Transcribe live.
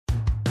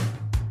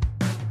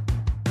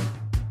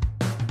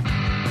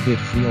It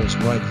feels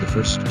like the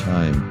first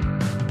time.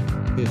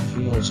 It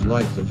feels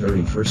like the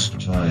very first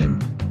time.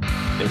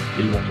 It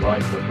feels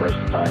like the first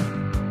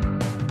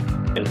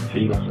time. It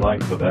feels like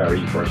the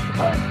very first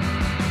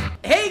time.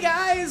 Hey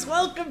guys,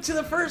 welcome to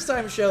the First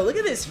Time Show. Look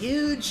at this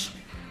huge,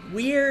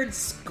 weird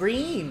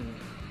screen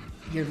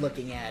you're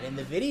looking at in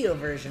the video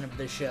version of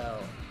the show.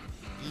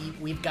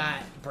 We've got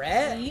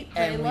Brett,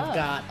 and we've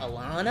got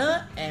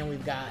Alana, and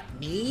we've got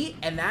me,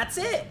 and that's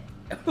it.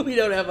 We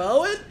don't have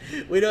Owen.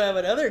 We don't have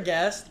another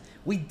guest.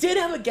 We did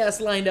have a guest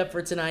lined up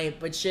for tonight,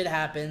 but shit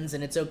happens,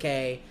 and it's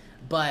okay.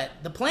 But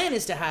the plan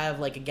is to have,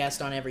 like, a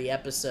guest on every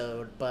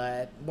episode,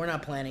 but we're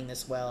not planning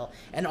this well.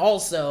 And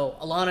also,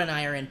 Alana and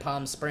I are in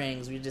Palm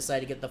Springs. We decided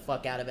to get the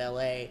fuck out of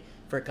LA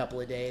for a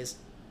couple of days.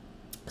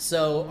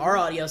 So our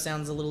audio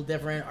sounds a little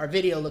different. Our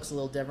video looks a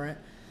little different.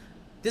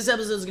 This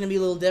episode is going to be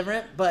a little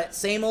different, but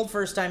same old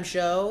first-time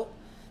show.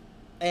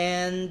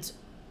 And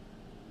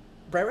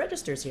Brett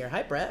Register's here.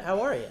 Hi, Brett. How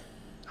are you?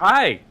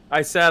 Hi.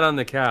 I sat on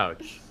the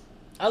couch.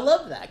 I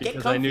love that.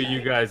 Because I knew you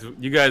guys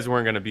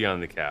weren't going to be on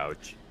the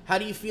couch. How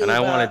do you feel and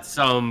about... I wanted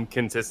some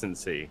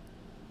consistency.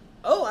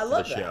 Oh, I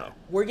love that. Show.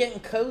 We're getting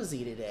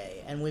cozy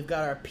today, and we've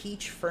got our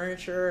peach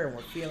furniture, and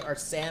we're feeling our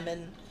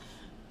salmon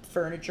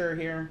furniture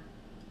here.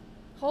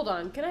 Hold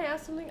on. Can I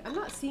ask something? I'm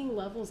not seeing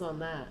levels on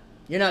that.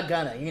 You're not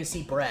gonna. You're gonna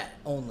see Brett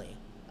only.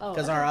 Oh.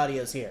 Because our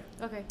audio's here.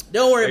 Okay.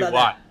 Don't worry about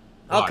watch.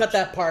 that. I'll cut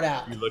that part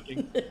out. You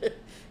looking?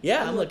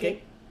 Yeah, I'm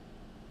looking.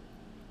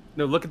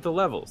 No, look at the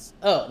levels.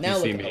 Oh, now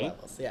look see at me? the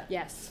levels. Yeah.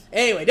 Yes.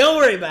 Anyway, don't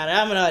worry about it.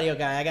 I'm an audio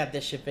guy. I got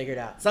this shit figured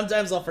out.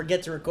 Sometimes I'll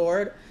forget to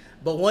record,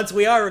 but once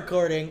we are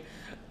recording,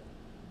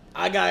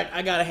 I got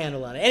a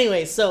handle on it.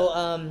 Anyway,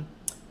 so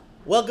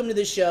welcome to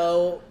the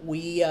show.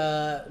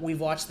 We've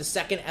watched the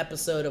second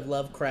episode of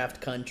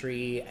Lovecraft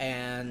Country,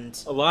 and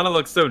Alana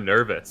looks so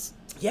nervous.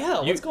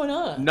 yeah, what's going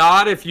on?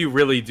 Not if you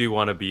really do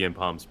want to be in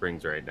Palm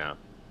Springs right now.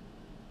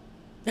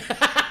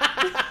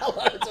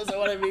 Alana doesn't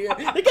want to be here.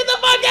 Get the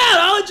fuck out!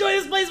 I'll enjoy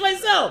this place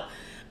myself.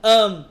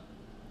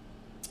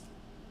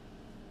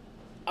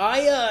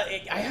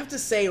 I have to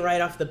say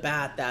right off the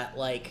bat that,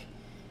 like,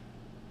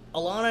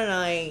 Alana and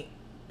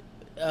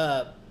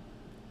I,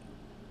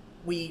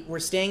 we were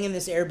staying in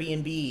this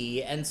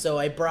Airbnb, and so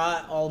I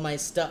brought all my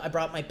stuff. I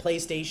brought my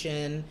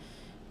PlayStation,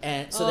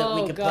 and so that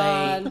we could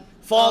play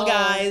Fall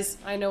Guys.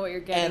 I know what you're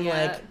getting and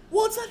at. like,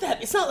 well, it's not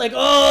that. It's not like,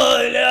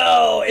 oh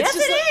no. It's Yes,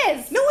 just it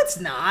like, is. No, it's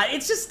not.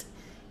 It's just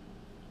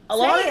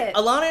Say it.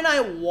 Alana and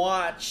I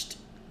watched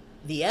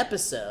the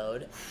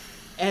episode,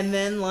 and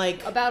then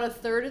like About a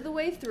third of the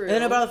way through. and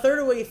then about a third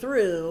of the way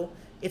through,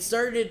 it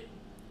started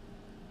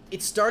It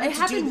to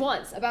happened do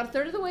once. About a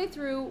third of the way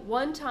through,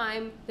 one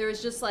time, there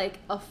was just like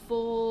a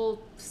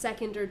full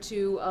second or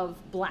two of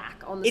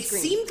black on the It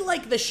screen. seemed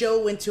like the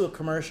show went to a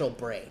commercial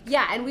break.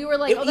 Yeah, and we were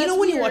like, oh, that's you know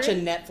when weird. you watch a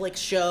Netflix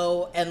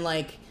show and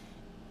like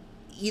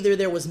either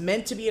there was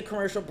meant to be a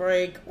commercial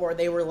break or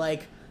they were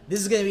like, this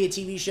is going to be a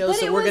TV show, But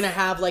so we're going to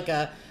have like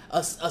a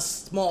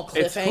small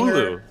It's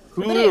cliffhanger.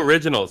 Hulu. Hulu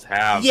originals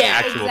have Yeah,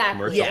 actual exactly.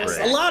 commercial Yes,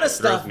 breaks. a lot of It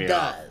throws stuff me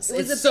off. does. It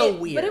was It's a so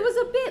bit, weird. But it was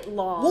a bit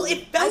long. Well,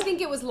 it felt- I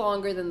think it was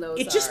longer than those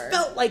It just are.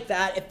 felt like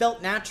that. It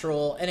felt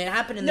natural, and it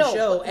happened in the No,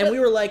 show, but- and we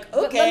were like,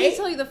 okay. But let me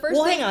tell you the first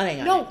well, thing. hang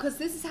on. No, because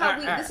this is how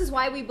this is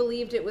why we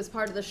believed it was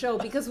part of the show,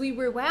 because we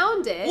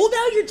rewound it. Well,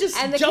 now you're just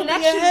And the jumping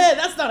connection- ahead.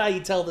 That's not how you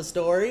tell the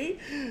story.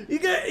 You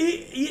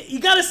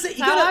gotta say.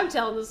 You how gotta, I'm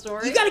telling the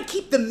story. You gotta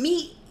keep the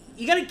meat.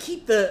 You gotta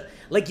keep the,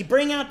 like, you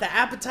bring out the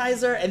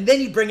appetizer and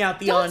then you bring out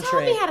the Don't entree.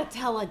 tell me how to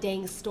tell a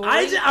dang story.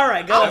 All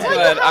right, go I'll ahead.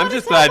 tell you how I'm to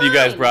just tell glad you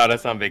guys mine. brought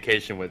us on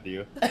vacation with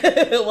you.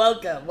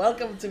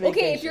 Welcome to vacation.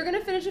 Okay, if you're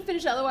gonna finish it,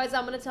 finish it. Otherwise,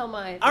 I'm gonna tell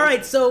mine. All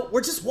right, so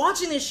we're just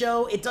watching this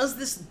show. It does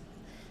this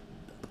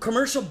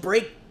commercial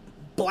break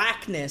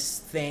blackness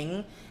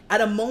thing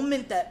at a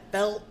moment that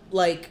felt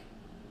like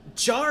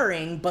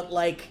jarring, but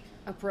like,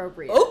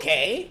 Appropriate.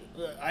 okay,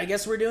 I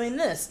guess we're doing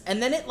this.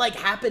 And then it like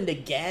happened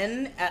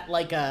again at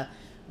like a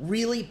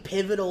really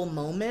pivotal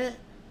moment,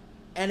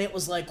 and it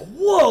was like,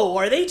 whoa,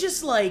 are they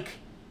just like,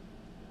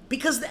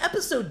 because the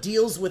episode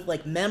deals with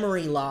like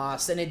memory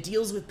loss, and it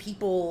deals with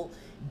people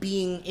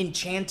being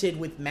enchanted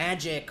with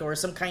magic or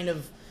some kind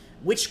of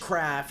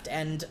witchcraft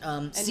and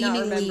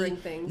seemingly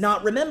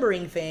not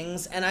remembering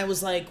things, and I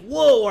was like,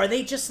 whoa, are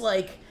they just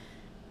like,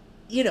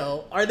 you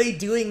know, are they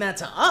doing that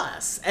to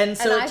us? And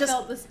so and it just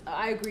felt this.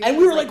 I agree. and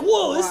we were like,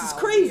 whoa, this is wow,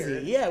 crazy.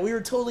 weird. Yeah, we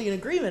were totally in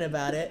agreement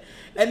about it.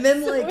 And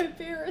then So like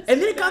embarrassing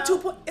and then it got to a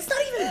now. point, it's not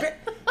even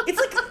it's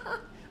like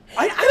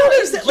I don't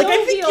understand. Like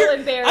I think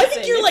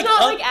you're It's like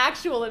not up, like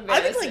actual I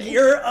embarrassing. think like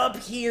you're up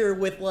here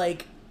with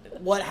like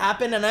what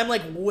happened, and I'm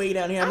like way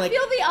down here. I'm I like,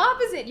 feel the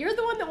opposite. You're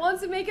the one that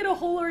wants to make it a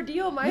whole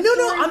ordeal. My no,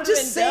 story I'm would've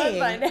just been done saying.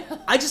 by now.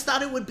 I just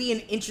thought it would be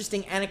an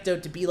interesting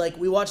anecdote to be like,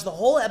 we watched the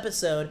whole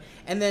episode,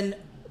 and then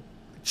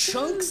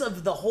chunks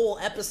of the whole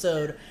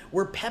episode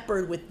were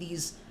peppered with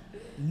these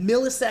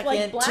millisecond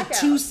Like to blackouts.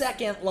 2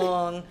 second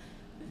long,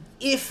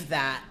 if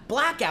that,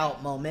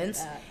 blackout moments.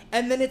 Yeah.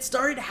 And then it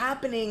started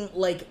happening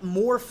like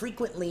more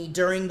frequently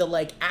during the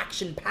like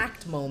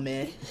action-packed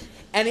moment,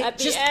 and it At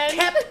the just end.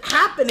 kept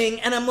happening.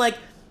 And I'm like,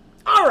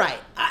 all right,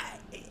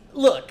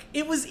 look,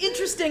 it was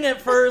interesting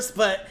at first,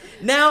 but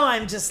now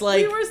I'm just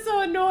like, We were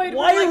so annoyed.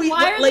 why We're are we?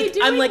 Why are like, they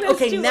doing I'm like, this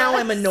okay, to now us?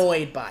 I'm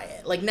annoyed by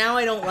it. Like now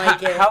I don't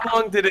like it. How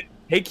long did it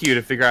take you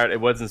to figure out it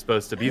wasn't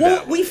supposed to be Well,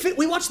 that way?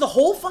 we watched the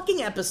whole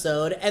fucking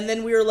episode, and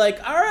then we were like,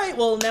 all right,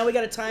 well, now we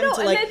got a time No, to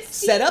and like then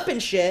set up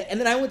and shit. And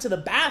then I went to the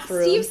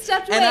bathroom. Steve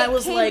stepped and away, I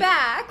was came like,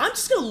 back. I'm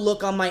just gonna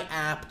look on my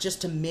app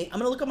just to make. I'm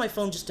gonna look on my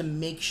phone just to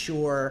make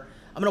sure.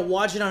 I'm gonna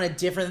watch it on a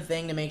different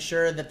thing to make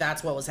sure that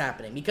that's what was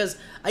happening. Because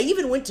I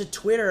even went to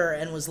Twitter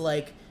and was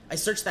like, I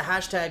searched the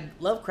hashtag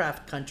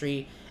Lovecraft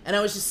Country, and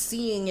I was just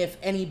seeing if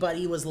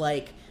anybody was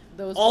like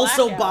Those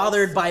also blackouts.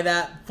 bothered by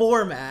that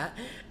format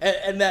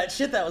and that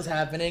shit that was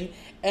happening.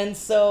 And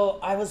so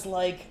I was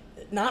like,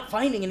 not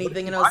finding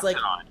anything, and I was like,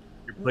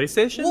 Your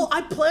PlayStation? well,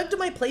 I plugged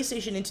my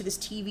PlayStation into this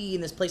TV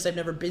in this place I've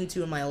never been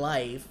to in my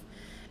life,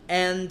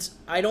 and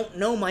I don't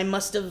know, mine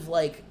must have,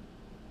 like...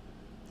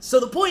 So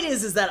the point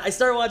is that I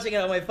started watching it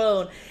on my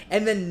phone,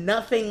 and then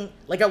nothing...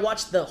 Like, I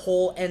watched the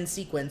whole end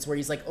sequence where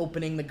he's, like,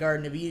 opening the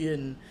Garden of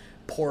Eden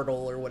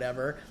portal or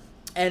whatever,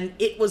 and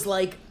it was,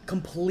 like,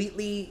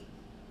 completely...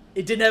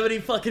 It didn't have any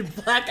fucking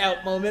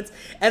blackout moments,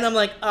 and I'm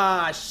like,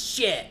 ah,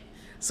 shit.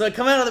 So I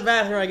come out of the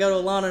bathroom, I go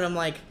to Alana, and I'm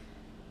like,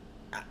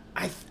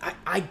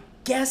 I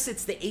guess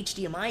it's the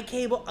HDMI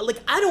cable. Like,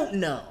 I don't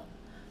know.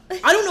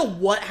 I don't know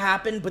what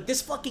happened, but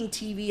this fucking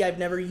TV I've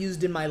never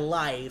used in my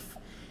life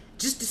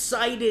just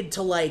decided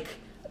to, like,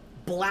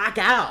 black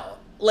out.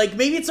 Like,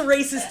 maybe it's a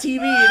racist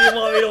TV and didn't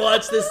want me to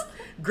watch this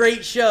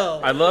great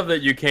show. I love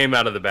that you came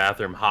out of the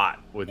bathroom hot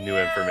with new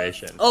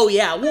information. Oh,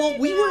 yeah. Well,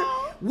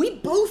 we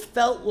both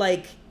felt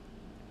like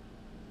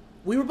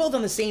we were both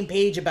on the same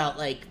page about,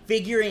 like,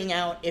 figuring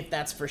out if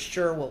that's for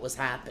sure what was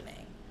happening.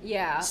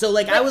 Yeah. So,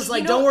 like, But, I was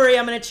like, you know, don't worry,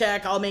 I'm gonna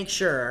check, I'll make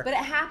sure. But it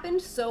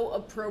happened so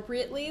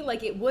appropriately,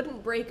 like it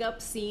wouldn't break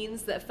up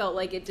scenes that felt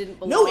like it didn't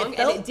belong, No, it and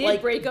felt it did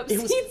like break up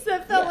it was- scenes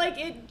that felt yeah. like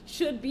it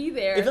should be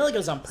there. It felt like it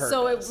was on purpose.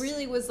 So it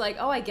really was like,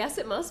 oh, I guess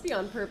it must be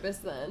on purpose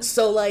then.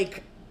 So,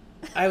 like,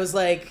 I was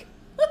like,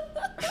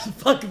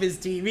 fuck this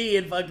TV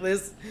and fuck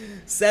this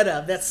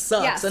setup. That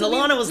sucks. Yeah, so and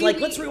Alana was we like,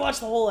 let's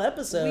rewatch the whole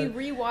episode.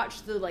 We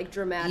rewatched the like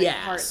dramatic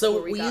Yeah, parts so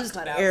where we we got used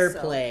cut out,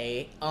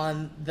 AirPlay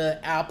on the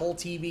Apple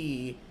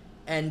TV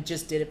and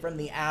just did it from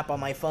the app on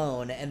my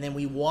phone. And then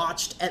we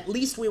watched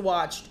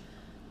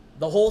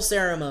the whole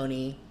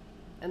ceremony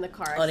and the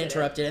car accident.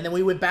 uninterrupted. And then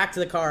we went back to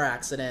the car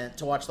accident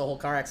to watch the whole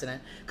car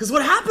accident. Because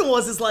what happened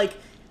is like,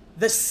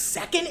 the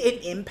second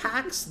it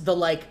impacts the,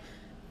 like,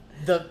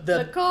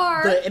 the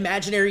car. the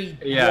imaginary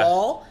Yeah.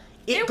 wall,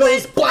 it It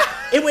goes went- black.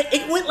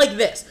 It went like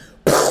this.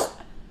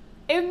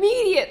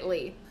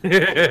 Immediately. And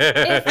It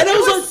it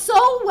was was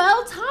so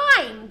well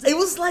timed. It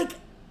was like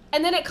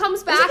And then it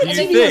comes it back was and like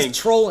Do the you TV was think-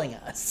 trolling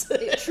us. it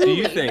Do truly.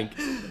 you think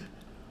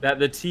that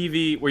the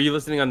TV... Were you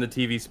listening on the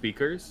TV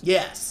speakers?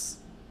 Yes.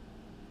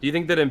 Do you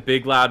think that in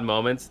big loud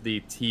moments, the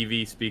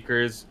TV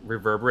speakers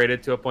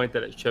reverberated to a point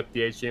that it shook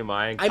the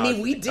HDMI? And I mean,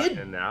 caused we it to cut did.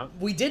 in and out?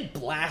 We did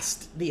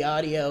blast the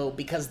audio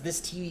because this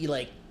TV,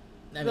 like,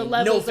 I The mean, no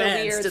levels are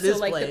offense weird, to this so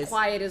like place. the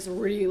quiet is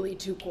really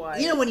too quiet.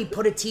 You know when you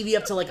put a TV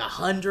up to like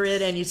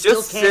 100 and you still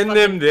Just can't. send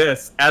them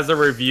this as a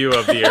review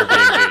of the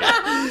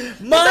Airbnb.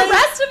 the My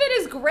rest of it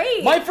is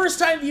great. my first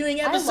time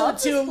viewing episode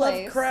love 2 this of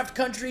place. Lovecraft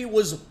Country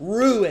was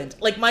ruined.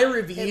 Like my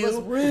review, It was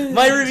ruined.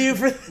 my review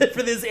for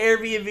this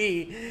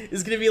Airbnb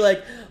is gonna be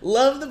like,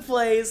 love the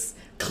place,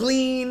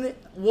 clean,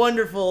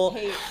 wonderful.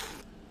 Hate.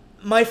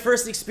 My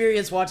first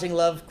experience watching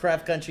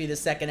Lovecraft Country, the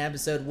second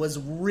episode, was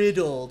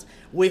riddled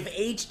with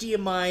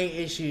HDMI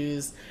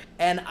issues,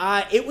 and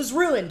it was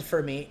ruined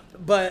for me.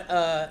 But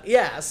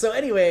yeah, so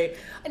anyway,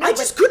 No, I but-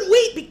 just couldn't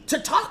wait to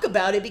talk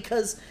about it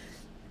because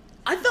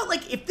I felt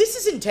like if this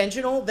is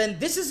intentional, then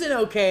this isn't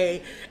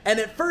okay. And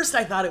at first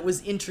I thought it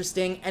was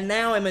interesting, and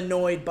now I'm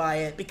annoyed by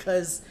it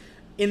because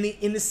in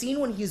the scene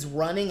when he's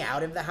running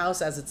out of the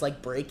house as it's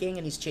like breaking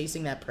and he's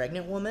chasing that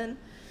pregnant woman,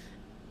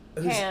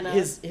 who's Hannah.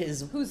 his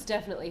Who's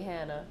definitely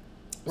Hannah.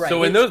 right.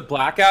 So in those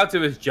blackouts, it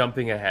was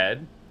jumping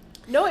ahead.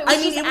 No, it was I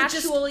mean, just it was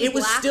just- actually it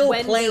was black still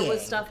when playing. there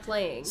was stuff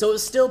playing. So it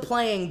was still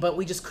playing, but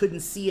we just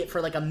couldn't see it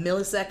for like a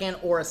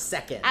millisecond or a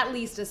second. At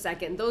least a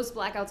second. Those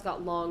blackouts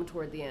got long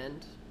toward the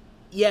end.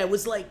 Yeah, it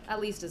was like,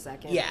 At least a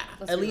second. yeah,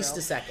 Let's at be least real.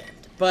 a second.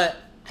 But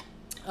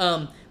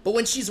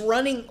when she's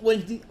running,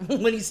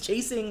 when he's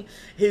chasing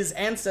his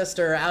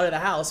ancestor out of the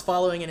house,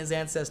 following in his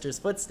ancestor's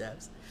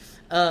footsteps,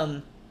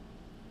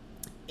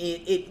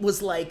 it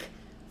was like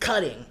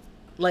cutting,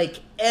 like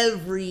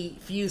every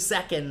few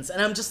seconds,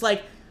 and I'm just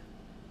like,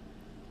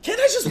 can't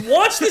I just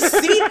watch this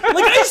scene?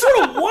 Like, I just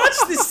want to watch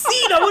this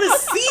scene. I want to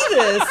see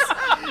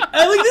this.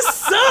 And like, this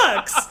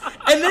sucks.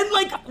 And then,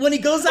 like, when he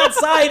goes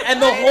outside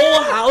and the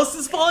whole house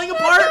is falling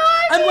apart,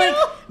 I'm like,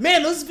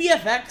 man, those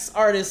VFX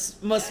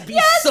artists must be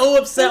so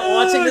upset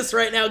watching this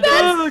right now.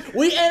 Guys,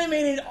 we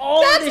animated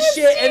all of That's this what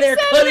shit, Steve and they're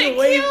said, cutting and it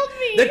away. killed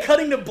me. They're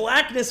cutting to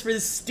blackness for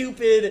this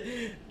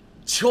stupid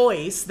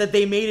choice that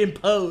they made in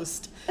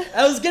post.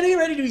 I was getting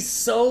ready to be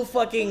so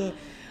fucking,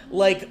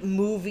 like,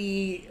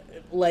 movie,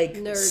 like,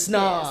 Nerd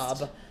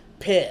snob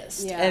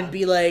pissed Yeah. and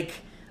be like,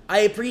 I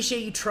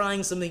appreciate you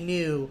trying something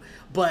new,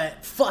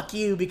 but fuck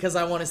you because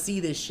I want to see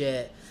this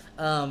shit.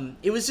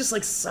 It was just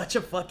like such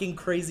a fucking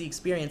crazy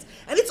experience,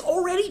 and it's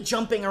already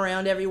jumping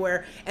around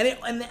everywhere, and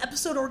the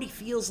episode already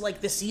feels like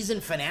the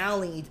season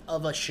finale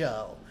of a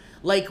show.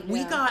 Like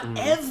we got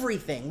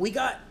everything.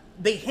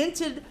 They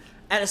hinted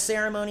at a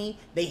ceremony.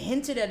 They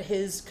hinted at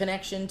his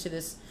connection to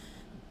this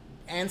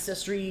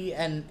ancestry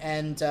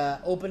and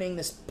opening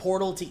this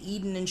portal to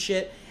Eden and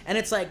shit. And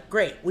it's like,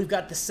 great, we've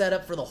got the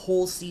setup for the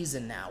whole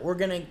season now.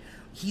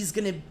 He's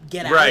gonna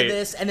get out of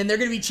this, and then they're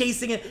gonna be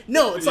chasing it.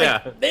 No, it's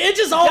like it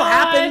just all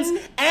happens,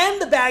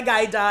 and the bad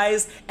guy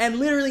dies, and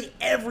literally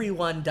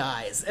everyone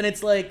dies, and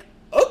it's like,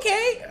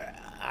 okay,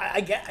 I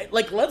get,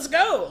 like, let's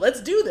go,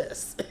 let's do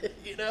this,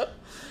 you know.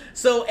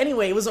 So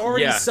anyway, it was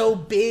already so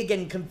big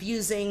and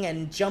confusing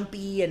and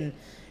jumpy, and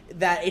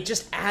that it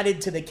just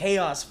added to the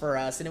chaos for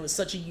us, and it was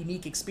such a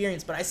unique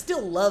experience. But I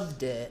still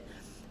loved it.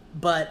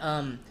 But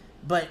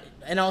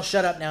and I'll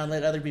shut up now and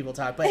let other people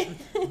talk.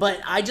 But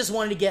I just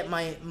wanted to get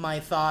my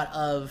thought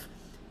of,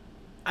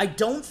 I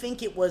don't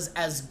think it was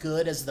as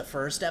good as the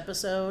first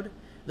episode.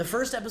 The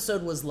first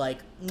episode was like,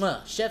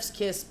 mwah, chef's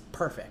kiss,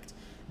 perfect.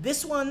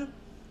 This one,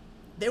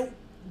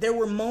 there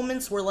were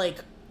moments where,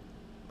 like,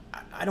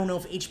 I don't know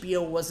if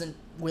HBO wasn't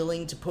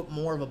willing to put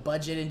more of a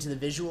budget into the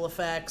visual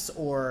effects,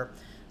 or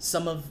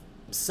some of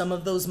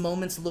those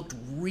moments looked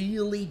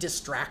really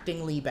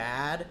distractingly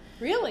bad.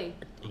 Really?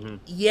 Mm-hmm.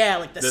 Yeah,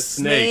 like the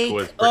snake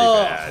was pretty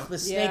bad. The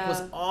snake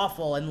was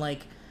awful, and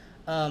like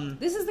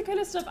this is the kind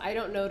of stuff I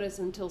don't notice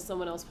until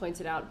someone else points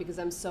it out, because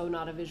I'm so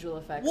not a visual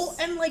effects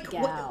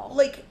gal.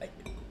 Like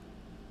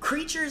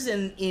creatures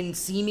in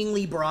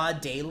seemingly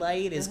broad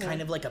daylight is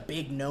kind of like a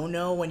big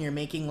no-no when you're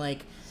making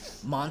like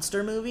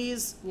monster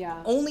movies.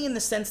 Yeah. Only in the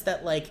sense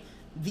that, like,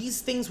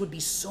 these things would be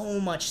so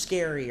much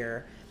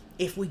scarier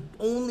if we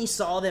only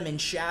saw them in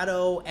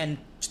shadow and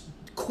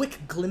quick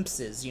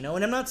glimpses, you know?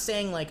 And I'm not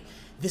saying, like,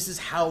 this is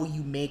how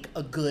you make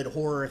a good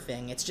horror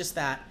thing. It's just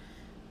that,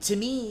 to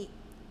me,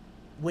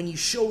 when you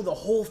show the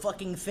whole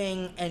fucking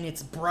thing and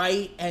it's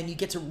bright and you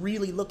get to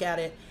really look at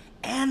it,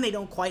 and they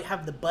don't quite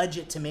have the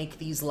budget to make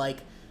these, like,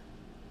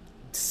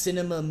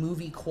 cinema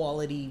movie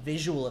quality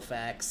visual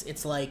effects,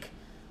 it's like,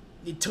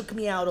 it took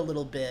me out a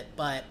little bit.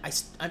 But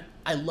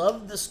I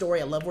love the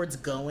story. I love where it's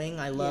going.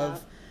 I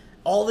love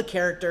all the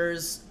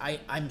characters.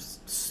 I'm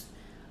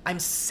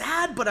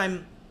sad, but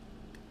I'm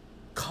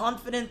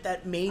confident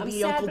that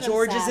maybe Uncle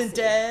George isn't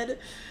dead.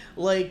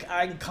 Like,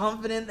 I'm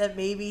confident that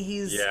maybe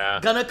he's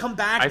gonna come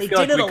back. They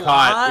did it a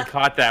lot. We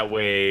caught that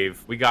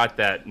wave. We got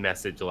that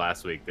message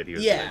last week that he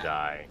was gonna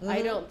die.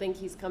 I don't think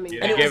he's coming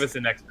back. They gave us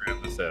an extra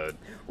episode.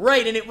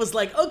 Right, and it was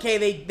like, okay,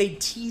 they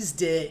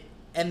teased it,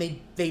 and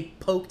they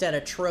poked at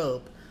a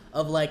trope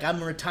of, like,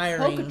 I'm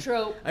retiring.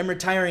 Poke-a-trope. I'm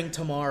retiring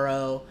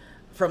tomorrow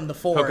from the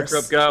force.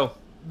 Poke-a-trope, go.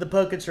 The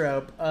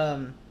poke-a-trope.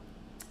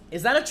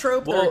 Is that a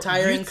trope? The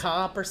retiring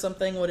cop or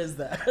something? What is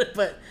that?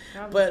 but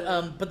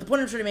the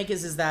point I'm trying to make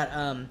is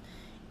that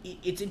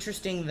it's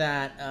interesting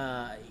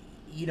that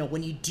you know,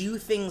 when you do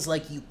things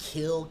like you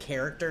kill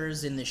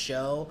characters in the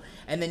show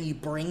and then you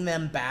bring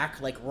them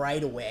back, like,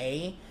 right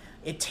away,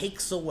 it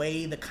takes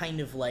away the kind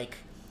of, like,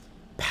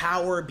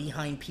 power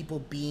behind people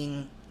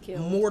being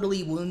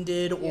mortally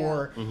wounded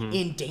or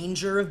in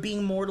danger of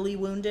being mortally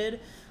wounded.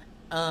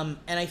 And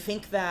I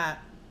think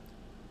that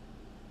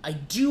I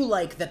do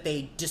like that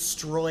they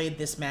destroyed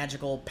this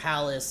magical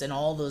palace and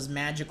all those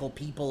magical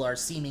people are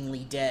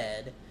seemingly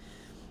dead.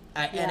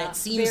 And it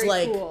seems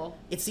like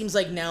it seems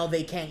like now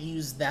they can't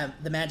use the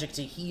magic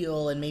to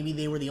heal, and maybe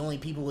they were the only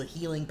people with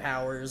healing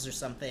powers or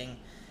something.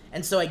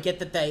 And so I get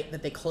that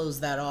they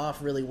closed that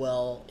off really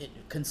well.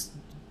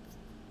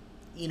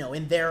 You know,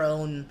 in their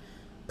own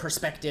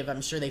perspective,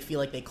 I'm sure they feel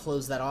like they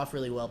closed that off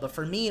really well. But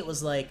for me, it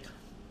was like,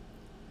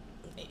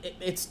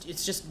 it's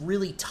just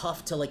really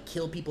tough to, like,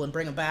 kill people and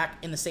bring them back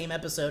in the same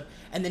episode,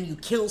 and then you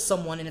kill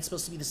someone and it's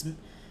supposed to be this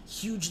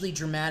hugely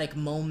dramatic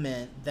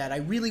moment that I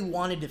really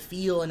wanted to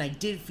feel, and I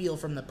did feel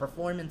from the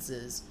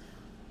performances.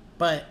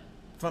 But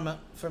from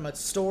a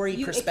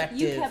story perspective,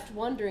 you kept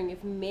wondering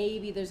if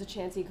maybe there's a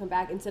chance he'd come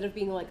back, instead of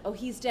being like, oh,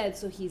 he's dead,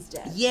 so he's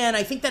dead. Yeah, and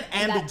I think that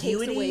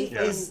ambiguity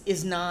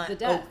is not the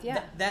death.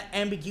 That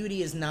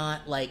ambiguity is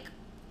not, like,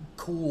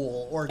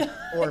 cool or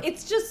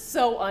it's just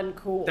so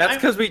uncool. That's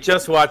because we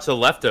just watched The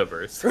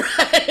Leftovers.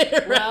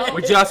 Right. Well,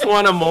 We just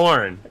want to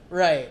mourn.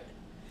 Right.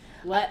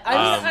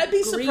 I'd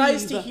be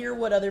surprised to grieve. hear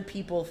what other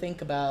people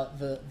think about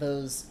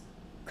those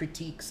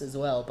critiques as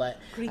well, but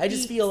I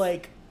just feel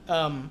like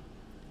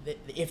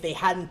if they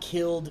hadn't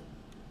killed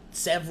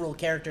several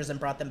characters and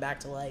brought them back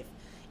to life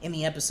in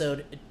the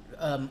episode,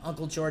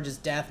 Uncle George's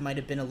death might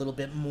have been a little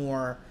bit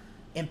more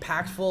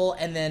impactful,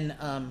 and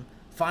then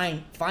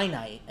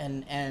finite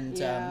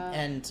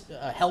and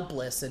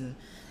helpless and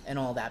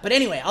all that. But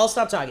anyway, I'll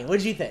stop talking. What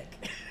did you think?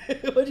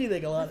 What do you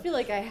think, Alana? I feel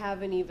like I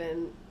haven't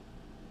even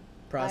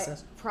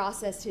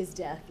processed his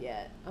death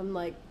yet. I'm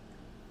like,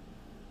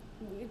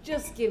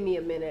 just give me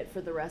a minute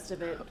for the rest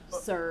of it,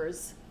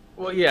 sirs.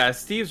 Well, yeah,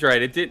 Steve's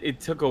right. It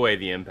took away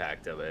the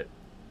impact of it.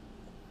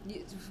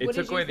 It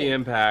took away the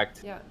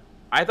impact. Yeah.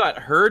 I thought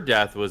her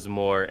death was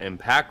more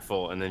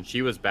impactful, and then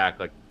she was back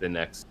like the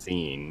next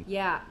scene.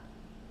 Yeah.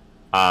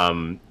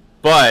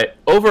 But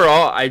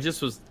overall, I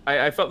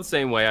felt the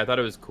same way. I thought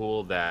it was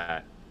cool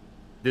that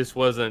this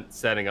wasn't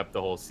setting up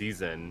the whole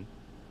season,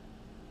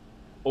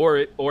 or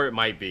it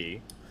might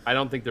be. I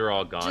don't think they're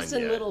all gone Just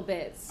in yet. little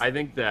bits. I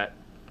think that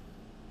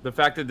the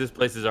fact that this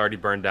place is already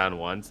burned down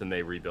once and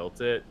they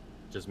rebuilt it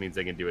just means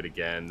they can do it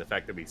again. The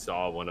fact that we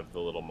saw one of the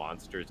little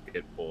monsters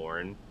get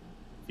born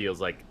feels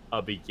like a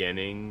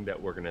beginning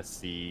that we're gonna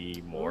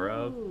see more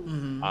of.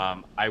 Mm-hmm.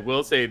 I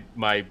will say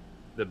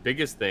the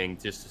biggest thing,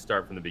 just to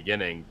start from the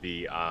beginning,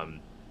 the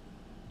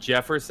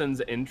Jefferson's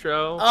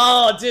intro.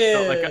 Oh,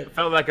 dude!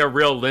 Felt like a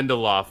real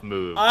Lindelof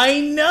move. I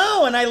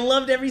know, and I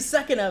loved every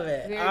second of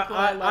it. Very cool.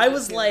 I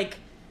was too. like,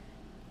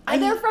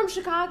 And they're from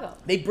Chicago.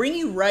 they bring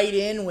you right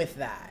in with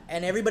that,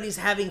 and everybody's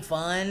having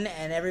fun,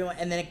 and everyone,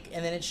 and then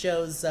it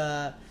shows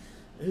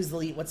who's the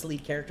lead. What's the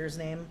lead character's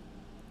name?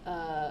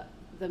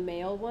 The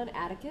male one,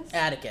 Atticus.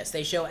 Atticus.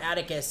 They show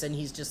Atticus, and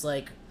he's just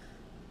like,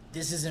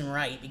 this isn't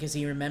right because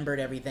he remembered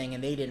everything,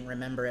 and they didn't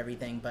remember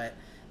everything. But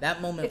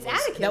that moment It's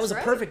Atticus, that was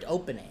right? a perfect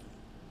opening.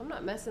 I'm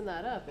not messing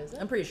that up, is it?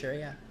 I'm pretty sure,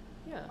 yeah.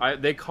 Yeah.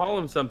 They call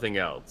him something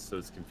else, so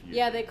it's confusing.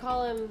 Yeah, they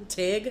call him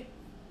Tig,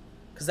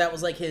 because that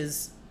was like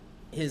his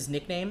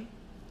nickname.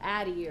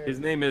 Addy or His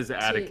name is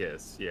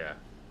Atticus. Yeah.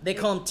 They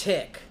call him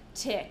Tick.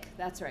 Tick.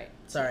 That's right.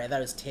 Sorry, I thought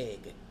it was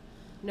Tig.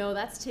 No,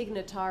 that's Tig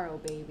Notaro,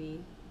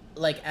 baby.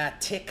 Like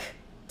Tick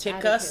us.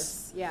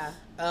 Atticus. Yeah.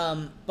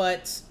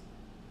 But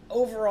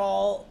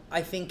overall,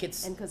 I think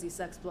it's And because he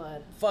sucks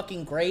blood.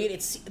 fucking great.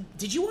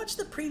 Did you watch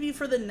the preview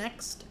for the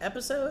next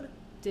episode?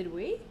 Did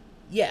we?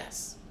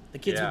 Yes. The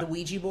kids Yeah. with the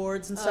Ouija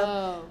boards and stuff.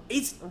 Oh.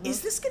 Is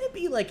this going to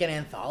be like an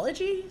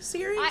anthology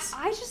series?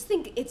 I just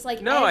think it's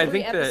like No, I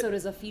every think that- episode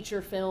is a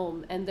feature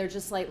film, and they're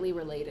just slightly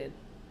related.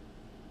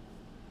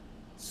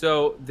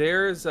 So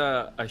there's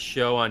a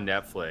show on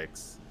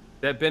Netflix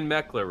that Ben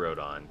Meckler wrote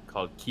on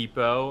called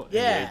Kipo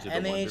yeah,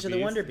 and the Age of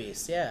the Wonder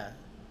Beast. Beast. Yeah.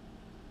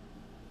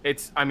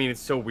 It's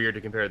so weird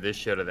to compare this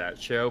show to that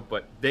show,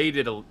 but they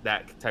did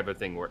that type of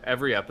thing where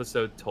every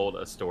episode told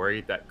a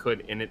story that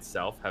could in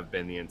itself have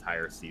been the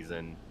entire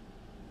season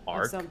Or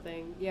arc,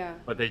 something. Yeah.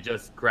 but they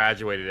just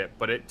graduated it.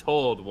 But it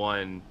told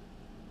one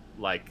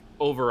like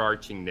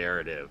overarching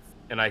narrative,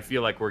 and I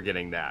feel like we're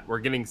getting that. We're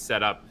getting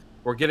set up.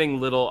 We're getting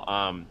little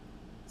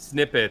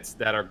snippets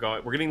that are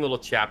going. We're getting little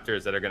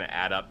chapters that are going to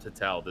add up to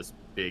tell this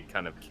big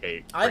kind of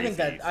cake. I think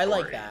that I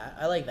like story. that.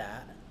 I like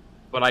that.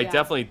 But I Yeah.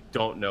 definitely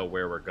don't know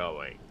where we're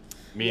going.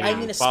 Meaning, I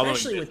mean, following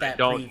especially this, with that I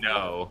don't preview.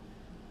 know.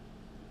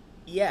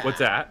 Yeah. What's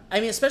that? I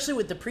mean, especially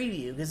with the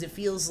preview, because it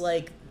feels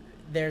like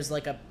there's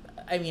like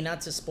I mean,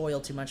 not to spoil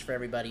too much for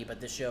everybody,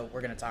 but this show,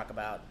 we're going to talk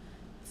about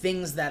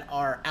things that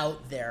are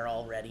out there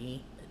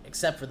already,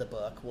 except for the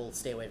book. We'll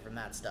stay away from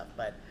that stuff.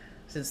 But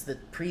since the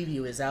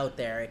preview is out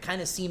there, it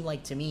kind of seemed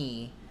like to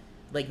me,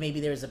 like maybe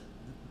there's a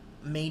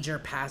major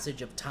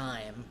passage of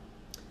time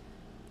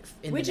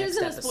in Which the next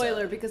isn't a episode.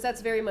 spoiler because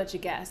that's very much a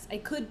guess.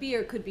 It could be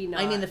or could be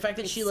not. I mean, the fact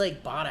that It's- she,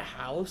 like, bought a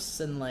house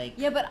and, like...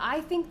 Yeah, but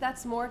I think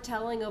that's more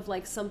telling of,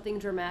 like, something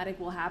dramatic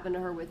will happen to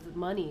her with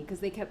money because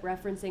they kept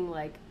referencing,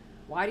 like,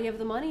 why do you have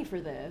the money for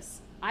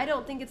this? I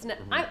don't think it's...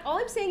 all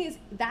I'm saying is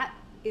that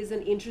is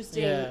an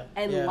interesting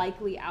and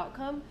likely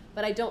outcome,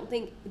 but I don't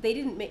think... They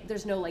didn't make...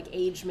 There's no, like,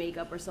 age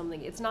makeup or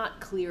something. It's not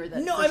clear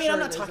that... No, for I mean, sure I'm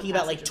not there's a talking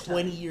about, like, passage of time.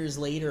 20 years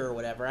later or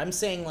whatever. I'm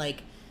saying,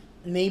 like,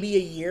 maybe a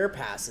year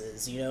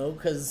passes, you know?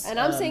 Because... And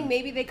I'm saying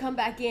maybe they come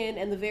back in,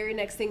 and the very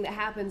next thing that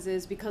happens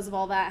is because of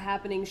all that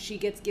happening, she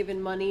gets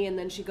given money, and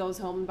then she goes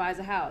home and buys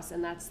a house,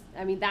 and that's.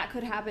 I mean, that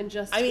could happen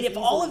just. I mean, as if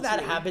all easily of that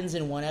to me. happens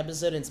in one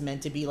episode and it's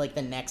meant to be, like,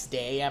 the next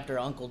day after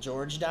Uncle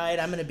George died,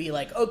 I'm gonna be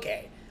like,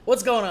 okay,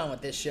 what's going on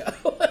with this show?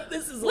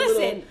 This is a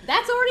Listen,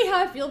 that's already how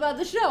I feel about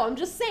the show. I'm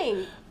just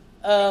saying,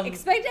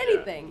 expect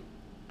anything.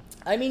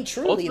 I mean,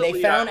 truly, Ultimately,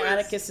 they found I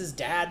was- Atticus's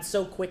dad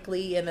so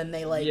quickly, and then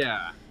they, like...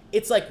 Yeah.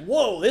 It's like,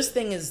 whoa, this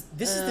is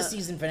the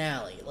season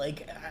finale.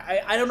 Like,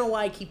 I don't know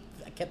why I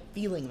kept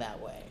feeling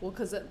that way. Well,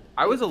 because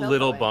I was a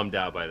little bummed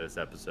out by this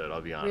episode,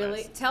 I'll be honest.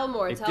 Really, tell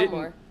more. It Tell didn't-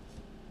 more.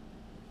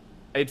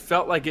 It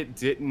felt like it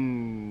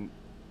didn't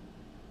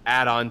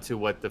add on to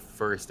what the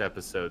first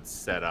episode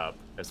set up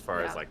as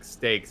far as Yeah. like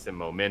stakes and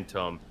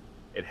momentum.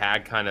 It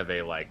had kind of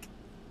a like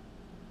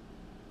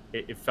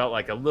it felt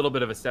like a little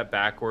bit of a step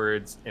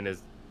backwards, and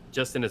as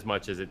just in as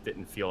much as it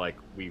didn't feel like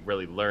we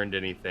really learned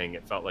anything,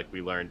 it felt like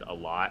we learned a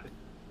lot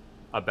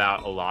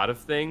about a lot of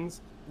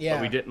things. Yeah.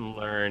 But we didn't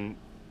learn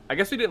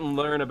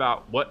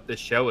about what the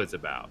show is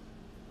about.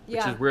 Which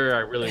Yeah. is where I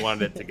really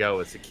wanted it to go,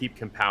 is to keep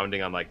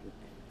compounding on like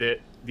the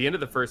end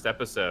of the first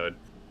episode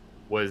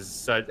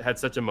had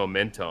such a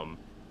momentum,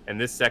 and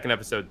this second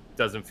episode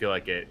doesn't feel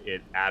like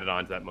it added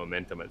on to that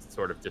momentum. It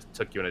sort of just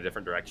took you in a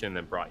different direction and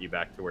then brought you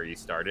back to where you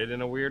started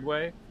in a weird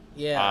way.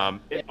 Yeah.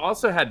 It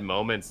also had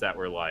moments that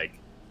were like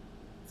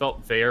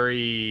felt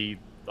very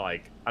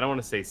like, I don't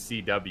want to say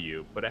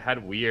CW, but it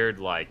had weird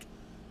like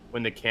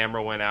when the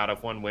camera went out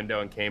of one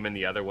window and came in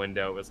the other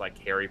window, it was like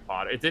Harry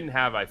Potter. It didn't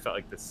have, I felt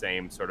like, the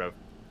same sort of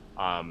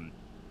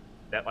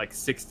like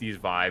 60s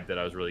vibe that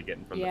I was really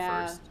getting from the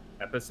Yeah. first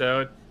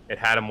episode. It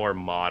had a more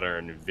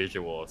modern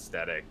visual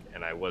aesthetic,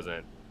 and I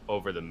wasn't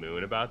over the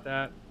moon about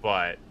that.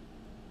 But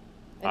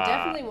And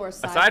definitely more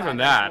sci-fi. aside from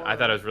that, than I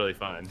thought it horror. was really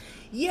fun.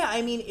 Yeah,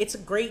 I mean, it's a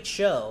great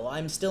show.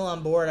 I'm still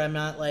on board. I'm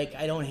not like,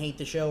 I don't hate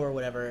the show or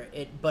whatever.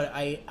 But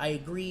I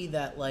agree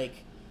that,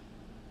 like,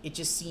 it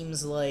just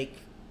seems like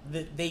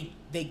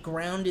they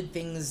grounded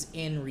things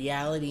in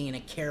reality in a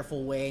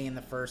careful way in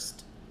the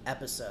first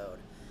episode.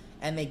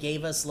 And they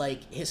gave us,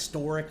 like,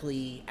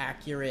 historically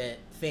accurate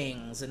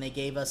things. And they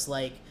gave us,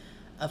 like,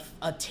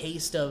 a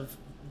taste of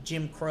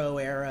Jim Crow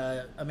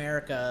era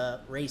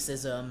America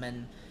racism,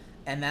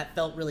 and that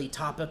felt really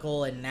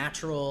topical and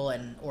natural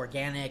and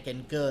organic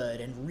and good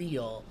and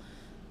real.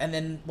 And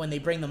then when they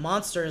bring the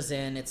monsters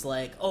in, it's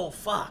like, oh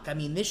fuck, I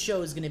mean, this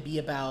show is going to be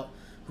about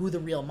who the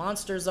real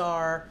monsters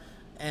are,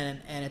 and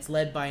it's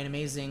led by an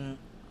amazing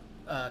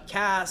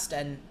cast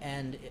and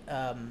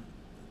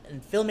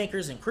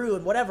filmmakers and crew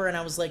and whatever, and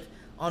I was like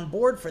on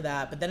board for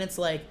that. But then it's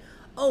like,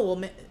 oh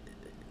well,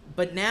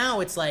 but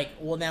now it's like,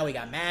 well, now we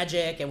got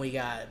magic, and we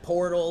got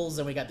portals,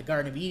 and we got the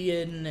Garden of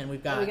Eden, and we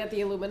got the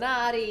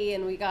Illuminati,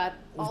 and we got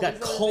all these other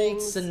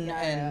cults things.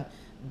 and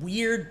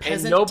weird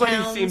peasant And nobody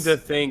towns. seemed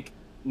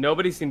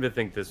to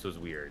think this was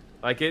weird.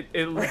 Like it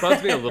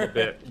bugs me a little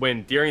bit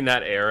when during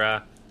that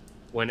era,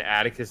 when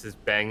Atticus is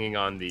banging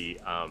on the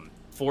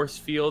force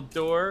field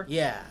door.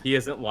 Yeah. He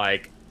isn't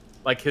like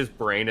his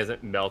brain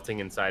isn't melting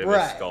inside of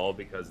Right. his skull,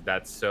 because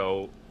that's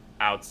so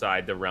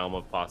outside the realm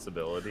of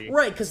possibility.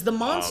 Right, because the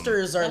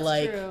monsters are That's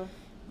like... true.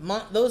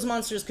 Those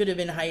monsters could have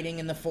been hiding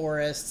in the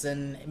forests,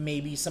 and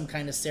maybe some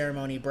kind of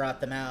ceremony brought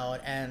them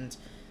out, and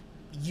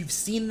you've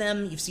seen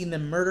them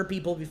murder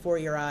people before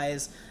your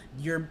eyes.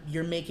 You're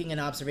making an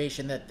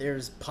observation that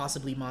there's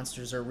possibly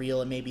monsters are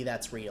real, and maybe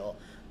that's real.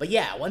 But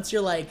yeah, once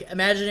you're like,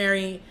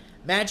 imaginary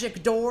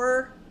magic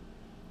door,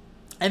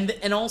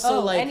 and also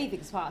like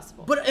anything's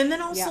possible. But and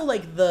then also Yeah.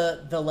 like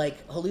the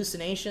like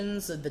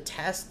hallucinations, the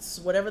tests,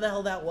 whatever the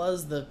hell that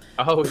was, the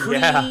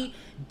yeah.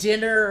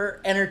 dinner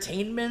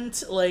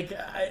entertainment, like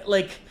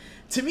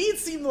to me it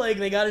seemed like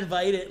they got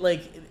invited,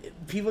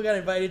 like people got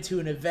invited to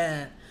an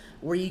event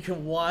where you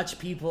can watch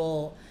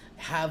people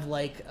have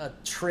like a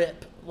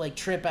trip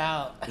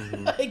out,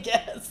 I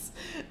guess,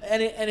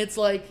 and it's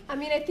like, I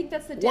mean, I think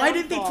that's the downfall. why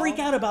did they freak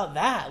out about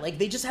that? Like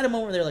they just had a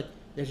moment where they're like,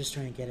 they're just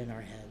trying to get in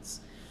our heads.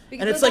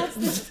 Because And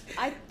it's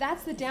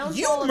that's the downfall.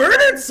 You of murdered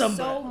having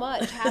somebody! So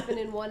much happen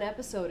in one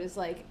episode is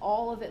like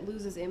all of it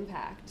loses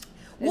impact.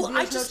 Well,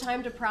 There's no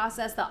time to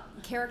process. The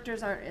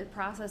characters aren't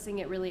processing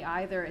it really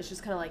either. It's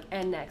just kind of like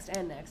end next.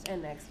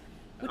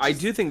 I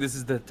do think this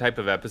is the type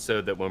of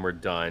episode that when we're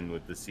done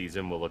with the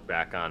season, we'll look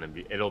back on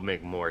and it'll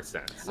make more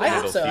sense. I hope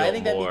It'll so. I feel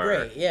think that'd be more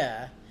great.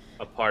 Yeah.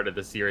 a part of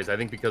the series. I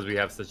think because we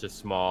have such a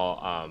small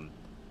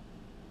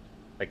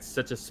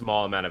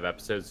amount of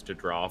episodes to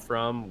draw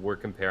from, we're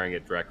comparing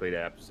it directly to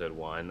episode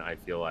 1. I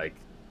feel like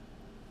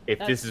if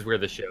this is where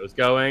the show's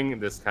going,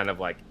 this kind of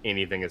like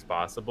anything is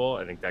possible.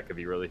 I think that could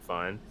be really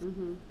fun.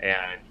 Mm-hmm.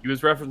 And he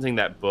was referencing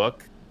that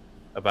book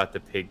about the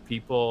pig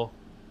people.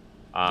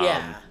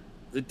 Yeah.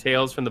 The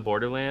Tales from the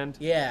Borderland.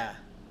 Yeah.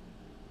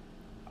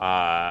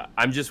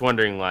 I'm just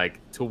wondering, like,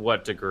 to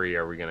what degree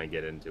are we going to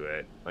get into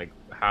it? Like,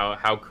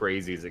 how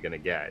crazy is it going to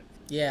get?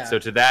 Yeah. So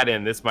to that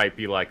end, this might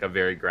be like a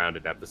very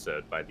grounded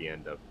episode by the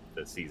end of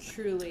the season.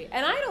 Truly,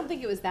 and I don't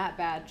think it was that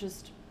bad,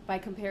 just by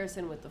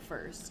comparison with the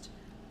first.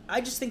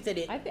 I just think that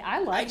it... I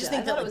liked it. I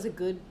thought that it was a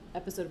good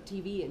episode of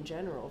TV in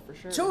general, for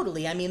sure.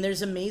 Totally. I mean,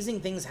 there's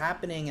amazing things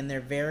happening, and they're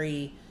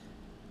very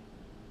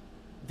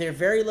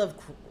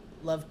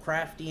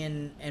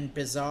Lovecraftian and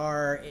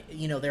bizarre.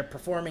 You know, they're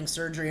performing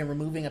surgery and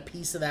removing a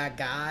piece of that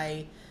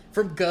guy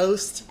from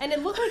Ghost. And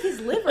it looked like his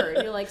liver.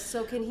 And you're like,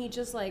 so can he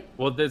just like...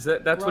 Well, that's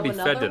what he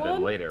fed to them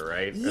one? later,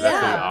 right? Or that's what he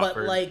Yeah, but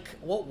offered? like,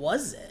 what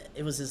was it?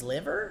 It was his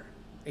liver?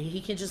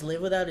 He can just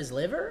live without his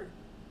liver?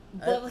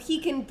 Well, he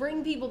can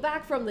bring people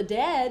back from the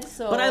dead,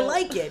 so... But I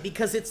like it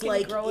because it's Can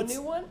like... he grow a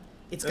new one?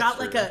 It's That's got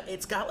like true. a...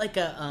 It's got like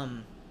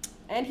a...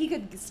 And he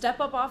could step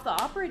up off the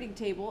operating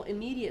table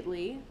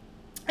immediately.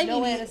 I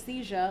No mean,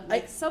 anesthesia.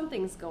 Like,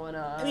 something's going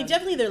on. I mean,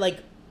 definitely they're like...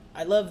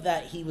 I love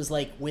that he was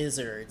like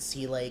wizards.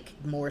 He like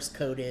Morse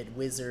coded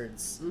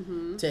wizards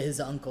to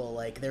his uncle.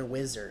 Like they're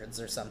wizards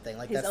or something.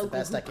 Like his that's the uncle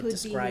best who I could could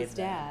describe be his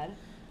them. dad.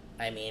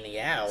 I mean,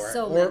 yeah, or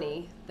So or,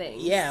 many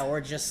things. Yeah, or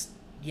just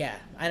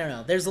I don't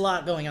know. There's a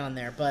lot going on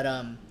there, but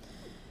I'm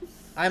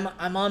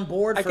on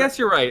board. I guess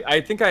you're right. I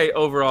think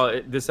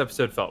this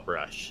episode felt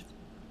rushed.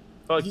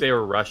 Felt like they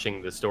were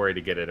rushing the story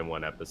to get it in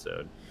one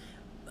episode.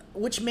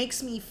 Which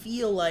makes me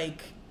feel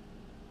like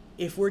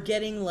if we're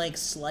getting like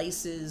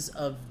slices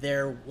of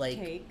their like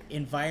Cake.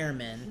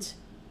 environment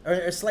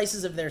or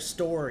slices of their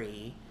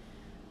story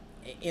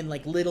in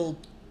like little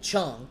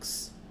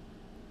chunks,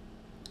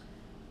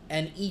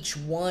 and each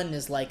one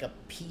is like a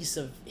piece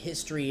of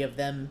history of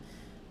them,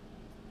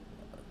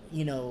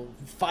 you know,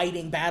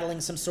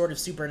 battling some sort of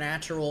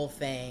supernatural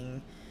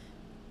thing,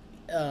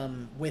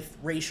 with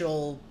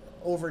racial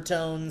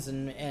overtones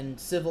and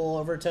civil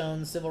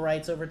overtones, civil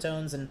rights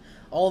overtones, and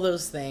all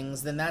those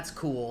things, then that's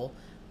cool.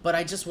 But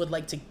I just would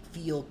like to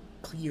feel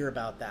clear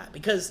about that,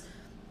 because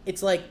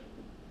it's like,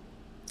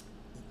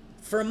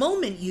 for a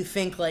moment you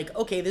think like,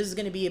 okay, this is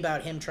going to be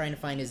about him trying to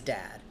find his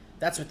dad.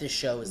 That's what this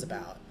show is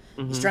about.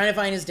 He's trying to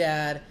find his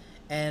dad,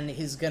 and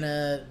he's going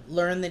to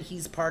learn that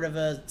he's part of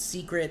a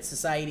secret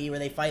society where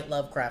they fight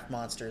Lovecraft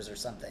monsters or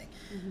something.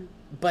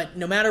 But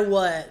no matter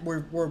what,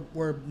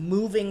 we're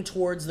moving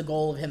towards the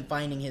goal of him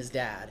finding his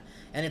dad.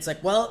 And it's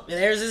like, well,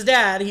 there's his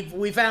dad.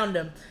 We found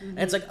him. And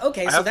it's like,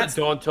 okay, so I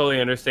don't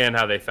totally understand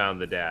how they found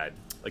the dad.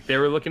 Like, they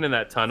were looking in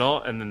that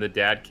tunnel, and then the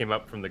dad came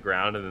up from the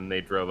ground, and then they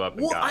drove up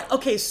and got him.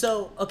 Okay,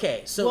 so...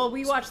 Well,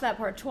 we watched that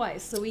part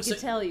twice, so we could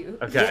tell you.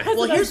 Okay.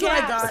 Well, here's what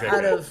I got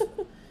out of...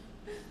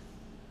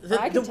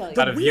 I can tell you.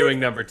 Out of viewing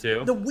number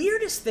 2. The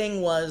weirdest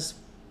thing was,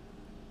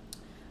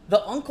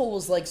 the uncle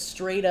was, like,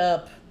 straight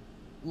up,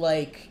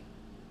 like...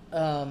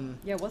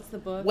 yeah, what's the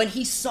book? When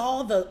he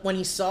saw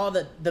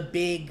the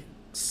big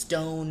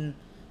stone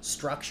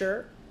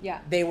structure,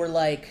 yeah, they were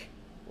like,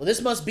 well,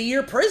 this must be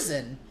your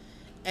prison.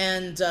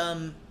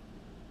 And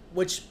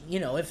which,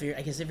 you know, if you're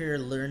a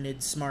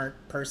learned,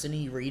 smart person,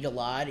 and you read a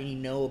lot and you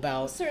know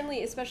about,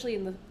 certainly, especially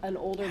in an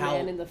older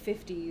man in the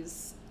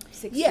 50s,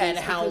 60s, yeah, and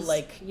how because,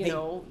 like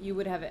you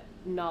would have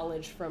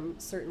knowledge from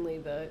certainly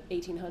the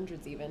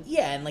 1800s even.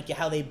 Yeah, and like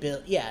how they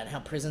built, and how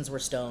prisons were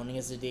stone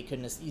because they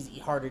couldn't, easy,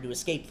 harder to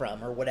escape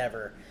from or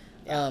whatever.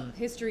 Yeah.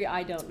 History,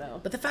 I don't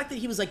know. But the fact that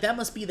he was like, that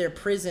must be their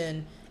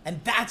prison,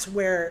 and that's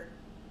where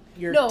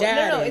your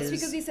dad is. It's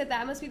because he said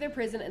that must be their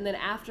prison, and then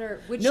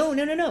after, which...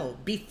 No.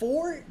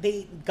 Before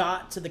they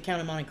got to the Count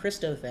of Monte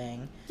Cristo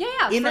thing...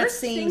 Yeah, in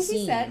first that same thing scene,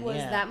 he said was,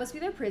 that must be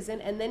their prison,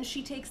 and then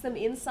she takes them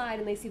inside,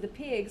 and they see the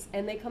pigs,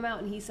 and they come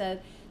out, and he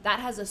said, that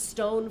has a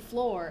stone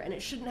floor, and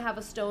it shouldn't have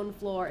a stone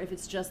floor if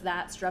it's just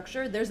that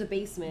structure. There's a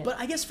basement. But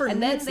I guess for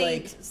me, it's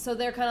like... So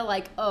they're kind of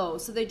like, oh,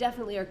 so they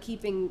definitely are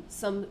keeping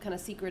some kind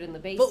of secret in the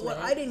basement. But what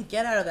I didn't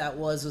get out of that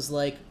was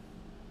like...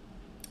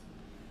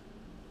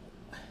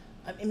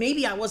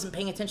 Maybe I wasn't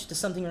paying attention to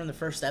something from the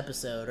first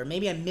episode, or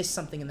maybe I missed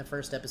something in the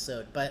first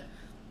episode, but...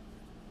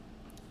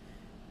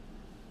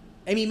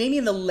 I mean, maybe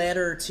in the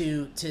letter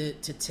to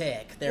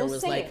Tick, there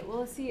was like...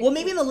 Well,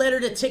 maybe in the letter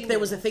to Tick, there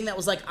was a thing that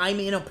was like, I'm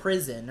in a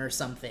prison or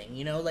something,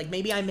 you know? Like,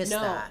 maybe I missed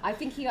that. No, I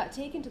think he got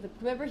taken to the...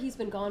 Remember, he's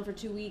been gone for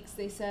 2 weeks,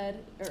 they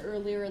said, or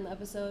earlier in the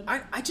episode?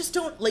 I just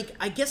don't, like,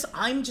 I guess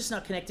I'm just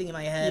not connecting in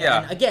my head.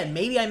 Yeah. And again,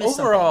 maybe I missed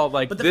Overall, something.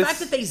 like, but the fact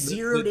that they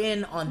zeroed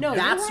in on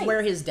that's right.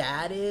 where his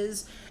dad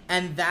is,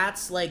 and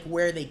that's, like,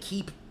 where they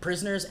keep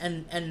prisoners,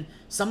 and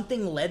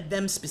something led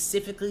them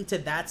specifically to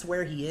that's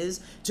where he is,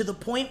 to the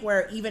point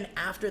where even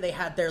after they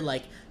had their,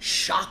 like,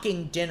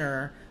 shocking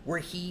dinner where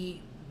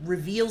he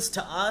reveals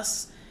to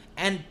us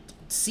and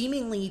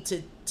seemingly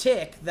to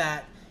Tick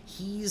that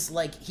he's,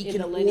 like, he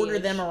can order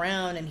them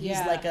around, and he's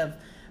like a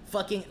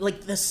fucking,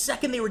 like, the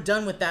second they were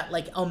done with that,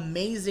 like,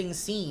 amazing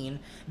scene,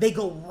 they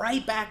go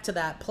right back to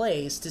that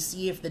place to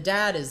see if the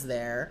dad is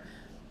there.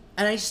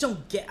 And I just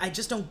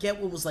don't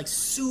get what was, like,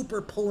 super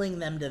pulling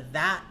them to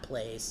that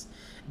place.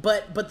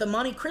 But the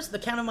the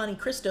Count of Monte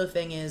Cristo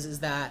thing is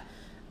that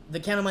the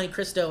Count of Monte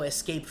Cristo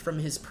escaped from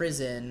his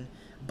prison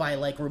by,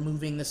 like,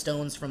 removing the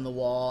stones from the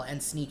wall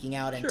and sneaking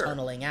out and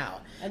tunneling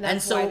out. And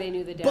that's why they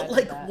knew the dad. But,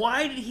 like,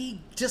 why did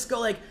he just go,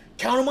 like,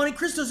 Count of Monte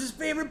Cristo's his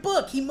favorite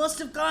book? He must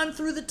have gone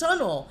through the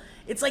tunnel.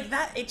 It's like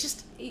that. It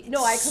just...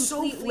 No, I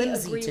completely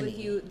so agree with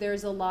you.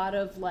 There's a lot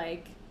of,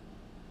 like...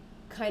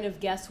 kind of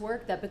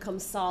guesswork that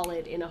becomes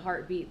solid in a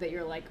heartbeat that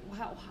you're like,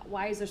 wow,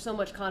 why is there so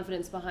much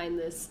confidence behind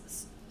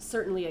this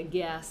certainly a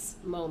guess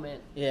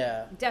moment?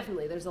 Yeah.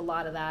 Definitely, there's a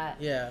lot of that.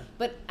 Yeah.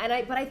 But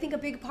I think a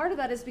big part of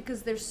that is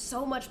because there's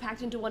so much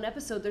packed into one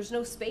episode, there's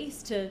no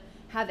space to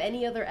have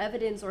any other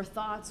evidence or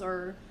thoughts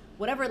or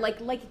whatever. Like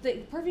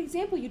the perfect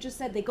example you just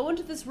said, they go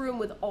into this room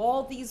with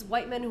all these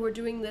white men who are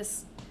doing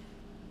this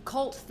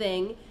cult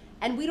thing,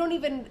 and we don't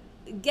even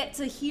get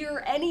to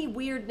hear any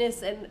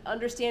weirdness and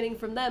understanding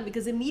from them,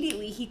 because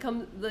immediately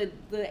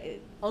the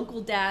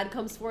uncle dad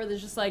comes forward and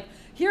is just like,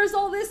 here's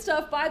all this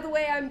stuff, by the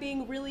way, I'm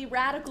being really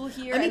radical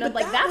here. And I'm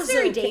like, that's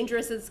very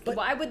dangerous.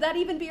 Why would that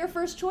even be your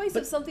first choice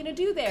of something to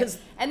do there?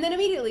 And then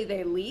immediately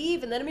they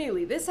leave, and then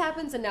immediately this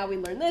happens, and now we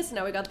learn this, and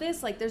now we got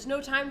this. Like, there's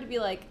no time to be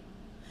like,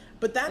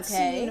 but that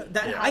scene,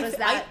 how does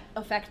that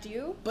affect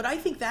you? But I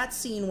think that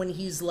scene when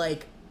he's,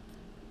 like,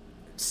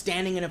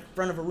 standing in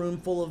front of a room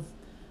full of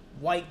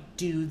white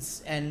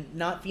dudes and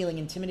not feeling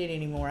intimidated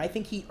anymore, I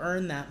think he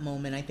earned that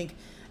moment. I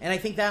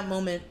think that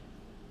moment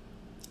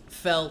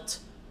felt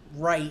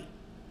right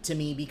to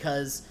me,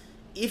 because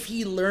if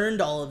he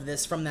learned all of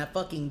this from that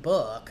fucking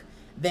book,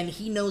 then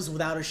he knows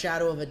without a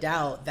shadow of a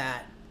doubt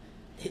that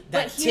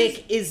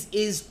Tick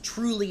is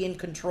truly in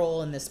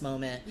control in this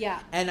moment. Yeah.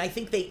 And I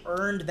think they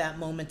earned that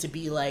moment to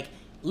be like,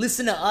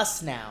 listen to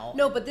us now.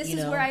 No, but this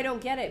is where I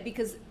don't get it,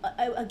 because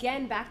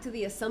again, back to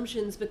the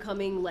assumptions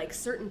becoming like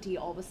certainty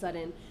all of a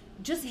sudden.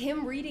 just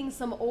him reading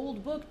some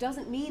old book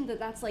doesn't mean that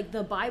that's like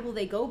the Bible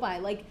they go by.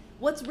 Like,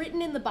 what's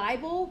written in the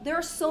Bible, there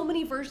are so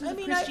many versions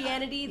of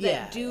Christianity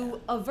that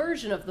do a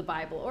version of the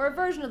Bible or a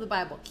version of the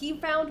Bible. He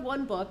found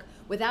one book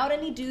without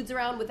any dudes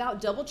around, without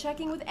double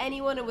checking with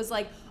anyone, and was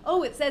like,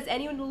 oh, it says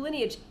anyone in the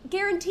lineage.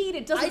 Guaranteed,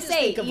 it doesn't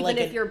say even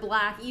if you're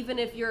black, even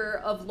if you're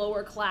of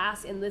lower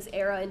class in this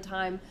era in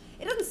time.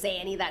 It doesn't say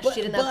any of that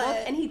shit in that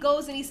book. And he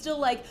goes and he's still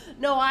like,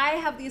 no, I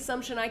have the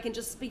assumption I can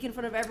just speak in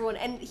front of everyone.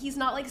 And he's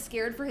not like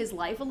scared for his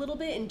life a little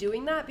bit in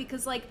doing that,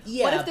 because like,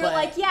 what if they're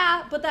like,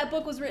 yeah, but that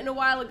book was written a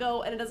while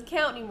ago and it doesn't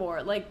count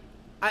anymore? Like,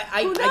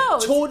 who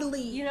knows? I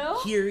totally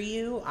hear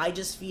you. I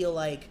just feel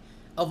like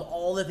of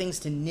all the things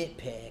to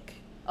nitpick.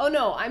 Oh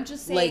no, I'm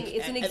just saying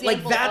it's an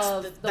example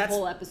of the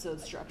whole episode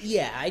structure.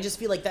 Yeah, I just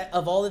feel like that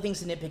of all the things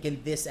to nitpick in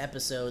this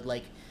episode,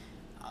 like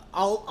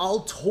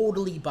I'll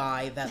totally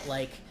buy that,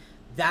 like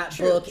that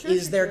book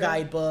is their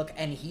guidebook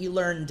and he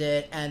learned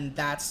it and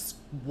that's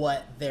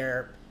what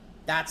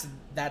that's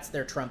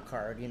their trump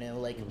card, you know,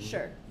 like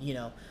you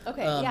know.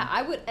 Okay,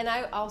 I would, and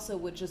I also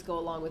would just go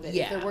along with it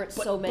if there weren't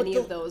so many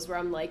of those where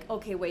I'm like,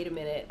 okay, wait a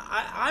minute.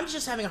 I'm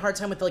just having a hard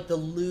time with like the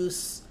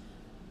loose.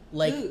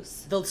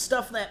 The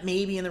stuff that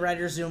maybe in the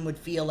writer's room would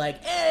feel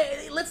like,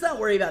 hey, let's not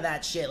worry about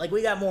that shit. Like,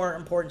 we got more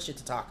important shit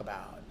to talk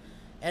about.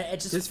 And it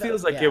just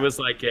feels like it was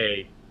like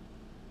a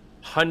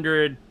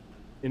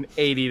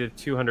 180 to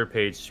 200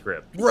 page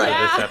script for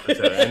this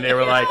episode. And they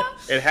were like,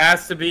 it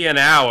has to be an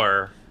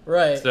hour.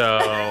 Right.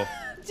 So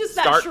just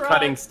start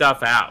cutting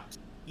stuff out.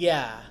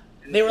 Yeah.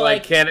 They were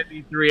like, can it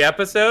be 3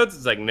 episodes?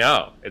 It's like,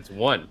 no, it's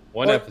one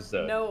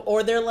episode. No.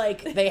 Or they're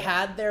like, they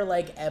had their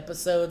like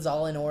episodes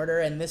all in order,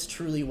 and this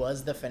truly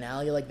was the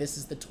finale. Like, this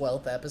is the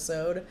 12th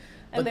episode.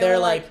 But they're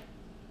like,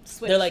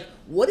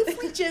 what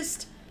if we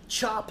just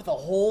chop the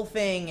whole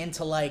thing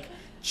into like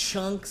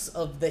chunks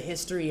of the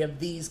history of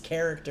these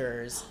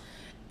characters?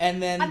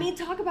 And then, I mean,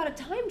 talk about a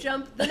time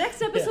jump. The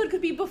next episode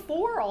could be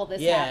before all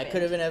this happened. It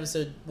could have been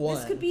episode 1.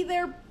 This could be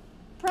their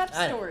prep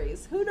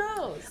stories. Who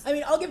knows? I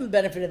mean, I'll give them the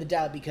benefit of the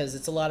doubt because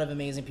it's a lot of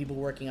amazing people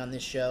working on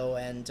this show,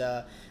 and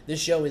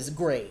this show is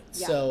great.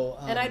 Yeah. So,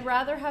 and I'd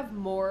rather have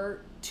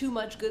too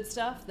much good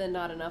stuff than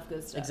not enough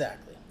good stuff.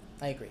 Exactly.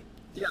 I agree.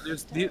 Yeah,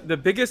 there's the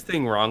biggest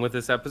thing wrong with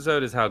this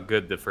episode is how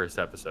good the first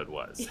episode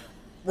was.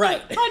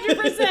 Right.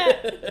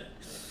 100%.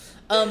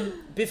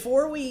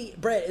 Before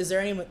Brett, is there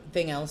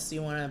anything else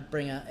you want to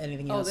bring up?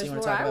 Anything else you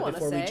want to talk about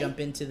before we jump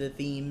into the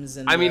themes?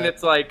 And I mean,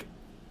 it's like,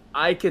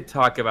 I could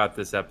talk about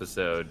this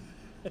episode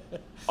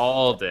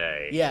all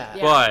day. Yeah.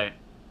 But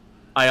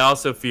I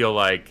also feel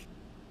like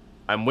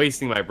I'm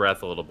wasting my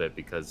breath a little bit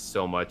because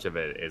so much of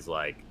it is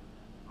like,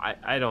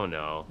 I don't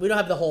know. We don't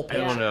have the whole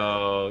picture. I don't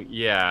know.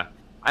 Yeah.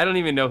 I don't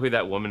even know who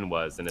that woman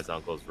was in his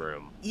uncle's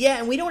room. Yeah,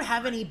 and we don't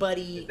have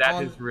anybody. Is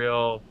that his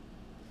real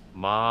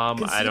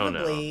mom? I don't know.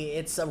 Conceivably,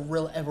 it's a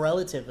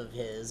relative of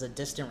his, a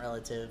distant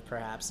relative,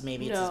 perhaps.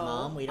 Maybe it's his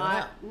mom. We don't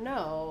know.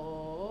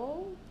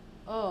 No.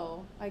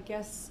 Oh, I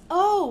guess.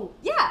 Oh,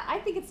 yeah, I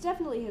think it's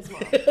definitely his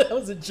mom. That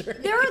was a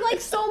jerk. There are like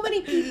so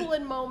many people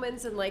and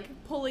moments and like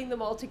pulling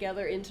them all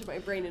together into my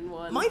brain in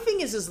one. My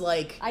thing is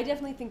like, I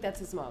definitely think that's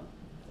his mom.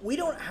 We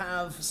don't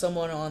have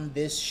someone on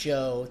this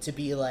show to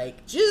be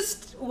like,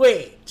 just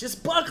wait,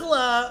 just buckle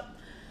up.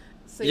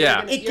 So you're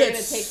gonna take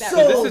that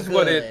so this is good.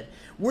 What it.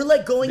 We're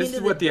like going this into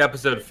is what the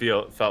episode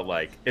felt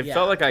like. It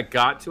felt like I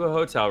got to a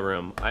hotel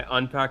room, I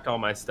unpacked all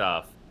my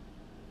stuff,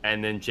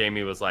 and then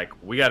Jamie was like,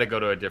 we got to go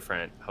to a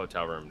different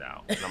hotel room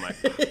now. And I'm like,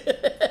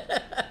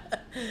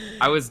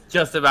 I was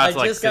just about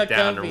to sit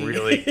down and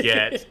really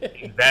get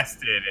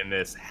invested in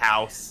this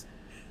house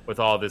with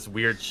all this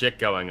weird shit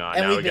going on.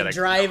 And now we've been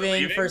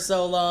driving for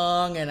so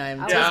long, and I'm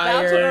tired.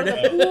 I was about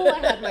to go to the pool. I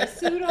had my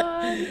suit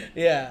on.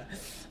 Yeah.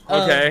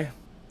 Okay.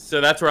 So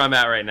that's where I'm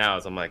at right now.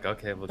 Is I'm like,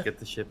 okay, we'll get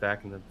the shit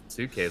back in the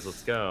suitcase.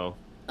 Let's go.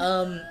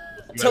 What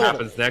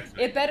happens next?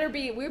 We better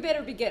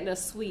be getting a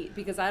suite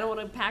because I don't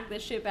want to pack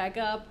this shit back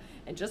up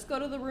and just go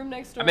to the room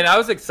next door. I mean, I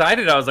was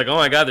excited. I was like, oh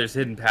my god, there's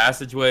hidden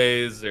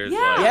passageways. There's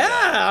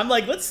I'm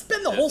like, let's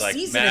spend the whole like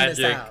season magic.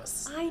 in this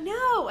house. I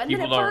know. And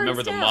people then don't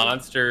remember the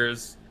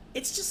monsters.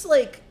 It's just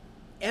like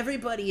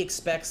everybody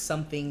expects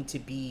something to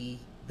be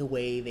the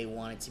way they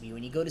want it to be.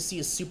 When you go to see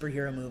a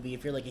superhero movie,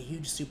 if you're like a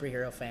huge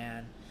superhero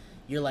fan,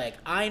 you're like,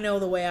 I know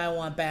the way I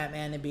want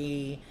Batman to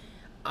be.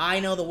 I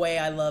know the way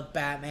I love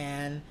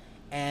Batman.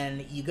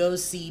 And you go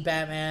see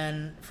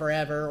Batman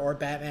Forever or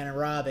Batman and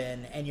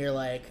Robin, and you're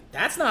like,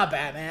 that's not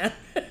Batman.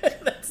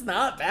 That's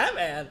not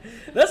Batman.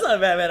 That's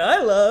not Batman I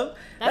love.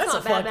 That's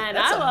not Batman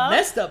I love. That's a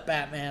messed up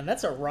Batman.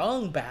 That's a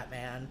wrong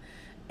Batman.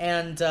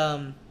 And,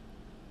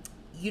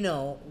 you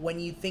know, when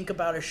you think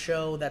about a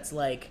show that's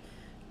like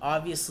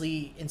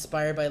obviously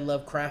inspired by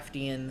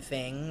Lovecraftian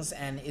things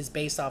and is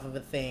based off of a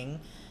thing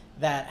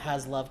that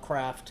has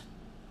Lovecraft,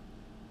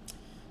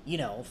 you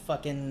know,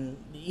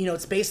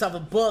 it's based off a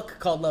book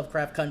called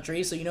Lovecraft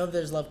Country, so you know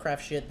there's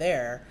Lovecraft shit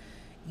there.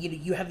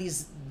 You have you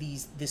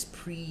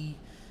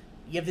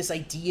have this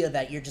idea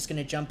that you're just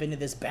gonna jump into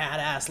this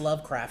badass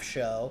Lovecraft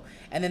show,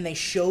 and then they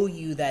show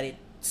you that it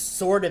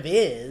sort of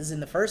is in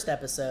the first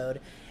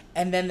episode,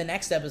 And then the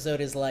next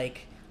episode is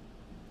like,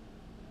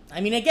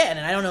 I mean, again,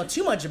 and I don't know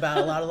too much about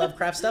a lot of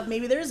Lovecraft stuff.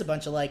 Maybe there is a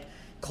bunch of like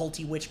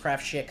culty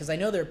witchcraft shit, because I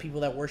know there are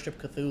people that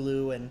worship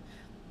Cthulhu, and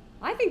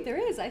I think there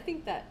is. I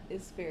think that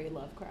is very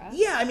Lovecraft.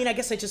 yeah, I mean, I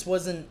guess I just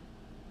wasn't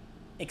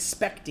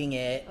expecting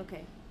it.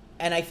 Okay.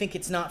 And I think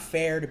it's not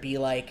fair to be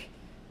like,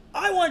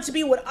 I want it to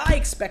be what I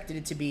expected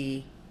it to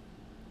be,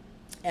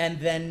 and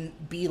then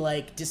be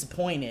like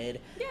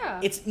disappointed. Yeah.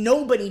 It's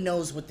nobody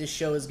knows what this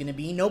show is going to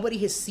be. Nobody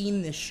has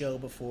seen this show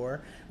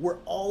before. We're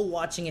all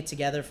watching it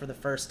together for the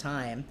first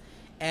time,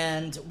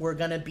 and we're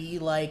going to be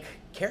like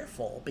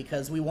careful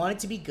because we want it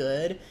to be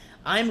good.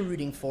 I'm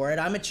rooting for it.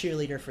 I'm a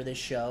cheerleader for this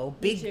show,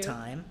 big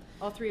time.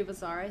 All three of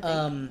us are, I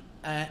think.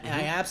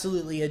 I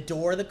absolutely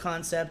adore the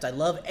concept. I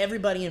love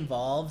everybody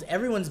involved.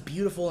 Everyone's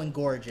beautiful and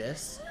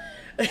gorgeous.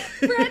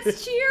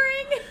 Brett's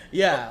cheering.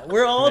 Yeah,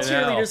 we're all I know.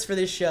 cheerleaders for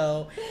this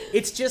show.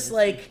 It's just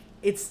like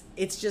it's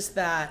just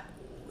that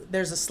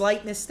there's a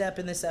slight misstep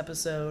in this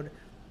episode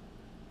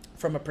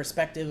from a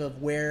perspective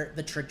of where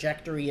the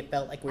trajectory it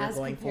felt like we were As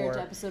going compared for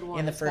to episode 1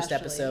 in the first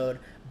especially. episode.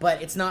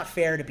 But it's not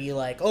fair to be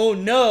like, oh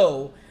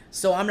no,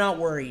 so I'm not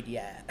worried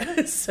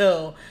yet.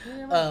 So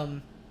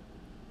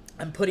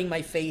I'm putting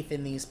my faith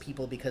in these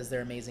people because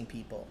they're amazing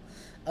people.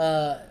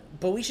 But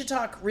we should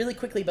talk really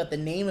quickly about the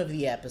name of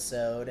the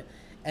episode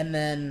and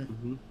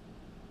then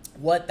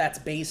what that's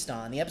based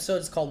on. The episode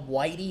is called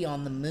Whitey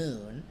on the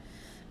Moon.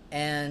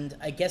 And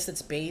I guess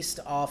it's based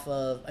off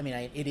of,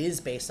 it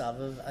is based off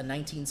of a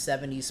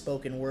 1970s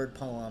spoken word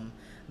poem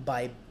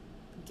by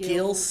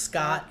Gil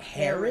Scott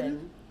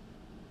Heron.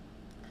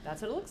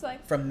 That's what it looks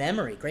like. From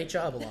memory. Great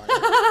job, Alana.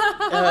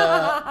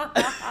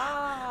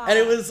 And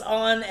it was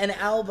on an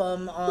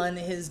album, on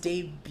his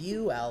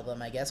debut album,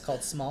 I guess,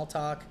 called Small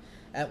Talk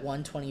at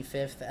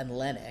 125th and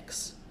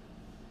Lenox.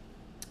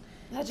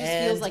 That just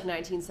feels like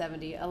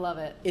 1970. I love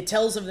it. It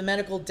tells of the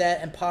medical debt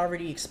and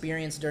poverty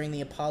experienced during the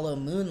Apollo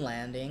moon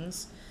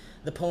landings.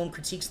 The poem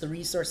critiques the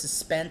resources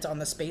spent on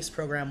the space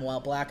program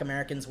while Black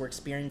Americans were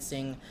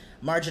experiencing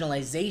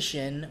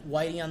marginalization.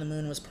 Whitey on the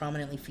Moon was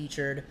prominently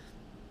featured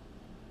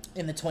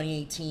in the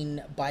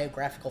 2018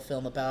 biographical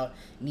film about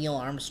Neil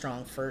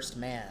Armstrong, First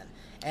Man.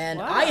 And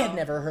Wow. I had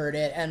never heard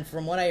it, and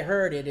from what I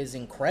heard, it is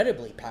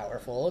incredibly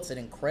powerful. It's an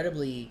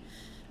incredibly,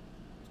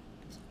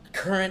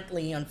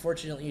 currently,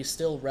 unfortunately,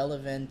 still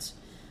relevant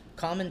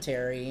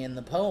commentary in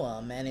the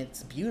poem, and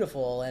it's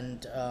beautiful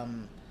and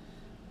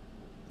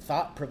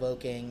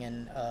thought-provoking,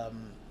 and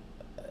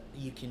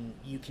you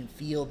can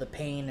feel the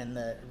pain and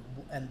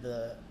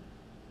the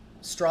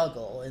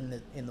struggle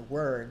in the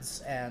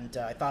words, and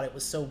I thought it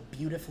was so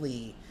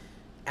beautifully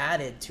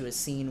added to a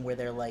scene where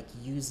they're like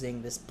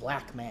using this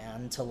black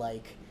man to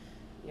like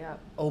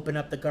open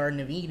up the Garden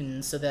of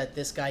Eden so that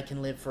this guy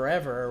can live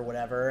forever or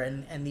whatever,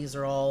 and these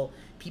are all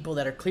people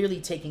that are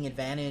clearly taking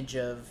advantage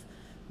of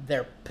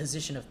their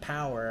position of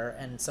power,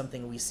 and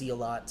something we see a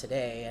lot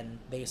today, and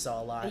they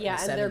saw a lot in the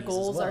 70s and their as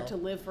goals well. are to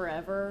live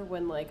forever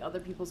when like other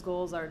people's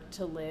goals are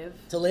to live.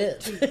 To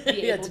live. be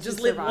Yeah, able to to just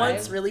live survive.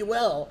 once really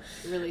well.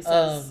 It really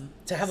says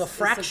To have a it's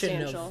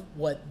fraction substantial. of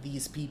what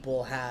these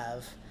people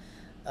have.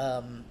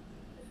 And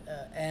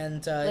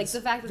Like it's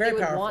the fact that very they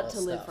would powerful want to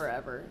live stuff.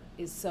 forever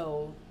is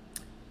so.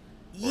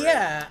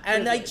 Yeah,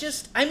 and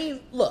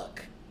privilege.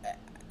 look,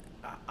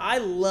 I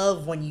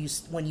love when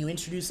you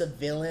introduce a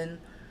villain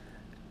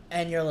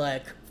and you're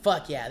like,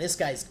 fuck yeah, this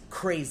guy's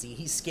crazy.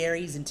 He's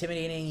scary, he's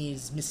intimidating,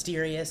 he's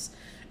mysterious.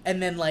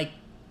 And then, like,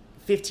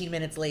 15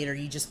 minutes later,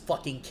 you just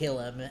fucking kill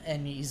him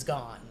and he's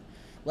gone.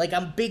 Like,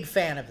 I'm a big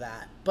fan of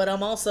that. But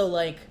I'm also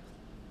like,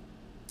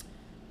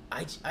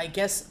 I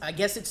guess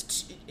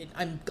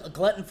I'm a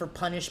glutton for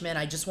punishment.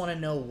 I just want to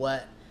know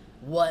what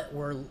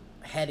we're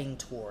heading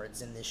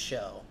towards in this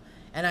show.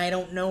 And I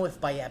don't know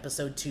if by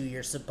episode 2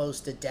 you're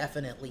supposed to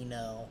definitely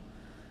know.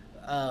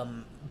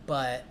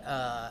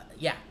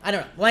 Yeah, I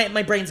don't know.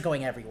 My brain's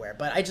going everywhere,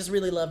 but I just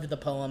really loved the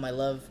poem.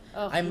 Me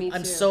I'm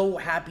too. so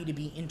happy to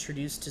be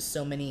introduced to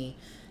so many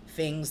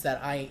things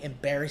that I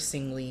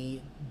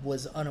embarrassingly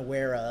was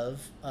unaware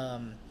of.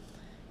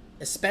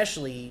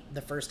 Especially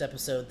the first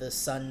episode, the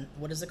sun.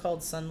 What is it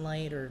called?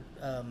 Sunlight, or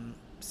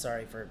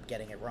sorry for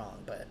getting it wrong,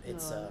 but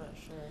it's I'm not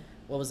sure.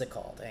 what was it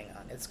called? Hang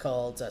on. It's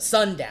called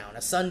Sundown.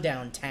 A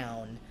sundown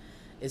town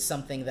is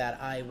something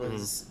that I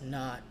was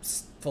not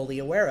fully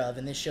aware of,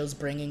 and this show's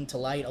bringing to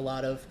light a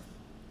lot of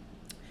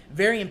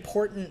very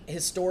important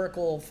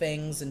historical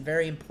things and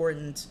very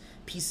important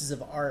pieces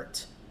of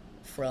art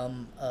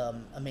from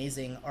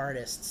amazing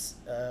artists,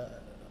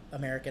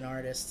 American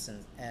artists,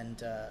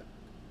 and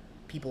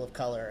people of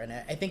color. And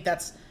I think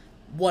that's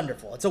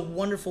wonderful. It's a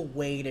wonderful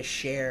way to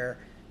share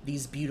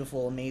these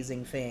beautiful,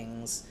 amazing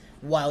things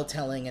while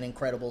telling an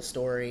incredible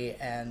story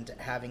and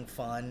having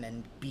fun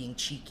and being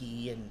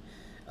cheeky and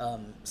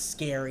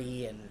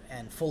scary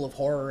and full of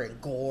horror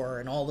and gore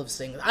and all those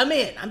things. I'm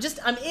in.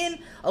 I'm in.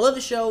 I love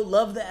the show.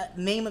 Love the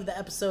name of the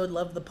episode.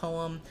 Love the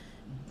poem.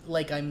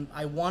 Like,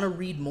 I want to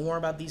read more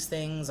about these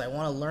things. I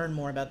want to learn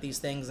more about these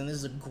things, and this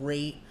is a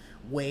great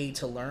way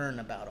to learn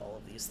about all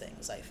of these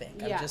things, I think.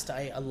 Yeah.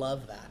 I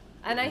love that.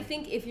 And I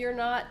think if you're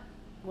not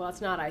Well,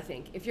 it's not, I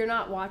think. If you're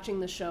not watching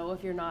the show,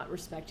 if you're not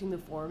respecting the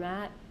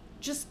format,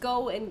 just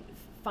go and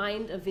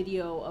find a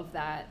video of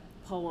that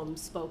poem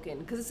spoken.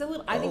 Because it's a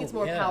little, I think it's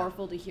more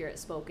powerful to hear it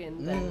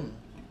spoken than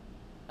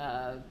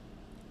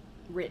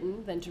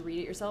written, than to read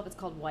it yourself. It's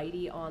called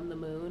Whitey on the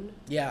Moon.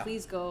 Yeah.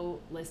 Please go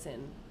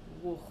listen.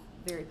 Whoa,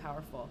 very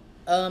powerful.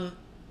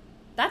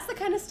 That's the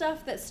kind of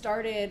stuff that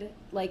started,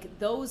 like,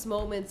 those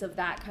moments of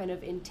that kind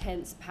of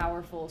intense,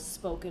 powerful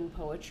spoken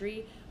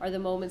poetry are the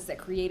moments that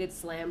created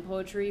slam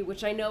poetry,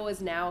 which I know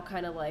is now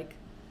kind of like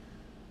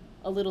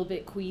a little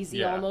bit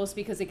queasy almost,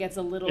 because it gets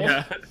a little,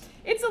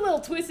 it's a little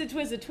twisted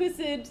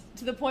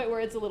to the point where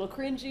it's a little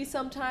cringy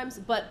sometimes,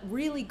 but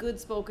really good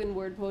spoken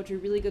word poetry,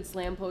 really good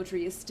slam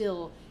poetry is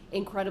still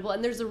incredible.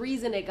 And there's a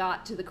reason it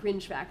got to the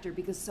cringe factor,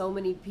 because so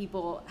many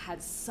people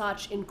had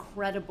such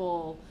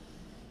incredible,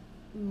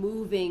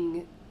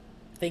 moving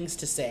things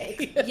to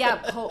say.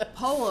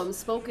 Poems,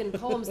 spoken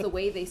poems, the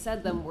way they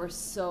said them were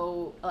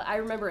so... I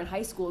remember in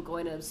high school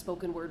going to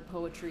spoken word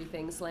poetry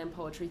things, slam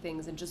poetry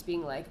things, and just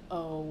being like,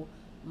 oh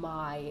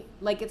my...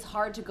 Like, it's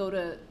hard to go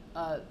to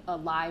a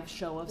live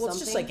show of something. It's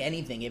just like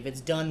anything. If it's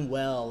done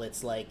well,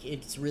 it's like,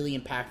 it's really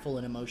impactful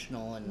and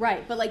emotional. And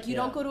right, but like, you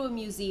don't go to a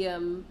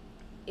museum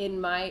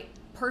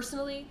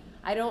personally...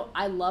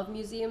 I love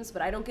museums,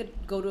 but I don't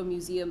go to a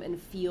museum and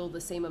feel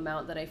the same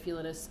amount that I feel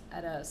at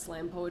a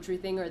slam poetry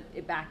thing, or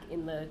back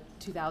in the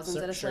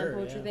 2000s at a slam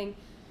poetry thing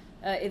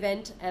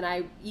event.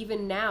 And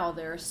even now,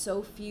 there are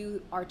so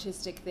few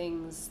artistic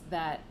things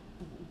that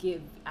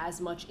give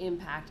as much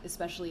impact,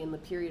 especially in the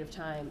period of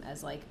time,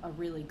 as like a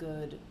really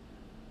good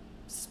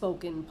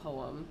spoken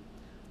poem.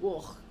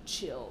 Ugh,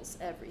 chills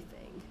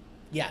everything.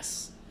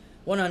 Yes,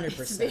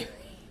 100%.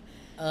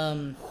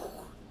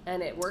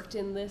 And it worked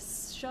in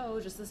this show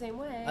just the same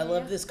way. I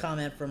love this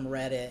comment from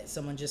Reddit.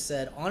 Someone just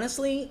said,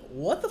 honestly,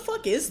 what the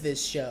fuck is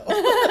this show?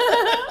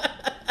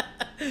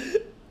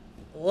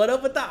 What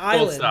up with the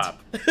island? Full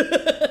stop.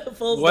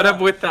 What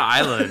up with the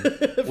island?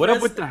 What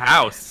up with the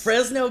house?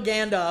 Fresno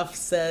Gandalf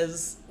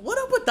says, what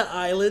up with the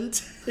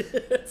island?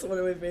 That's one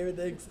of my favorite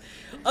things.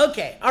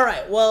 Okay, all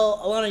right. Well,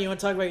 Alana, you want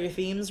to talk about your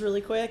themes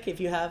really quick, if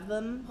you have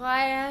them? Well,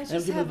 I just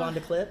and we can move on to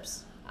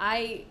clips.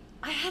 I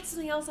had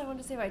something else I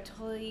wanted to say, but I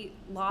totally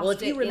lost it. Well,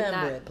 if you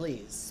remember it,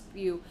 please.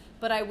 Spew.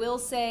 But I will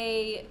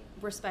say,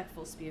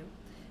 respectful spew,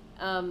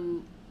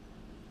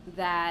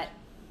 that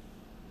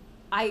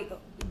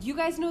you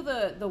guys know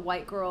the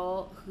white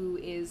girl who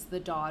is the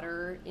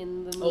daughter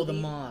in the movie? Oh, the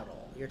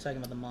model. You're talking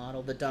about the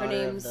model, the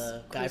daughter of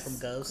the guy from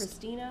Ghost?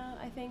 Christina,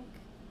 I think.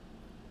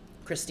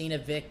 Christina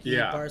Vicky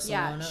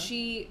Barcelona?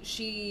 Yeah,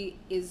 she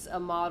is a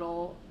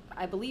model.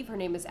 I believe her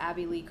name is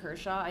Abby Lee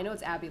Kershaw. I know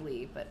it's Abby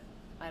Lee, but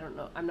I don't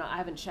know. I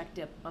haven't checked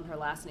up on her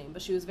last name,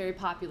 but she was very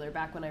popular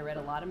back when I read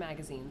a lot of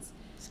magazines.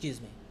 Excuse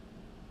me.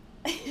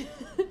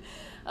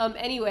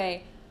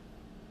 Anyway,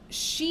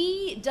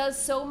 she does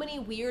so many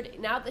weird,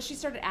 now that she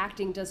started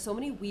acting, does so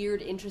many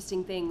weird,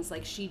 interesting things.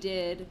 Like she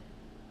did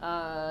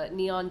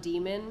Neon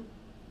Demon.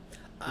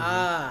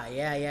 Ah,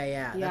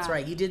 yeah. That's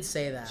right. You did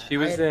say that. She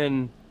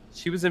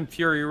was in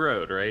Fury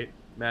Road, right?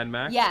 Mad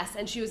Max? Yes,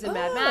 and she was in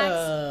Mad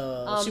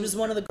Max. She was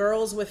one of the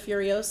girls with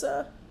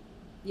Furiosa?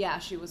 Yeah,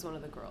 she was one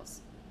of the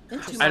girls.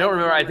 I don't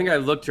remember. I think I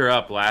looked her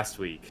up last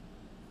week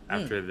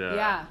after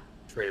the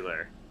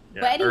trailer.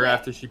 Yeah. But anyway, or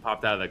after she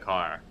popped out of the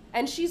car.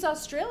 And she's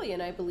Australian,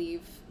 I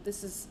believe.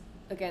 This is,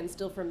 again,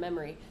 still from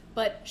memory.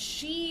 But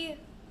Jamie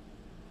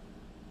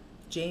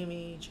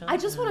Chung. I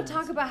just want to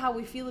talk about how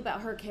we feel about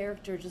her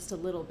character just a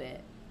little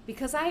bit.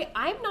 Because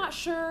I'm not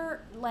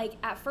sure, like,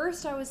 at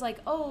first I was like,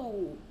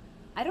 oh,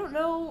 I don't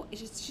know.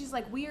 She's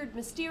like weird,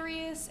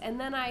 mysterious. And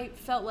then I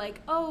felt like,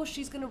 oh,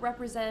 she's going to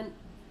represent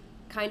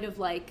kind of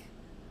like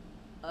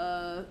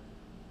the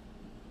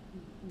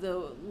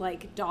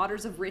like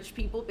daughters of rich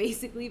people,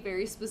 basically,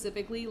 very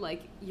specifically.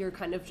 Like, you're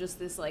kind of just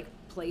this like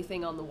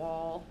plaything on the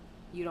wall.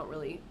 You don't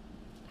really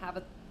have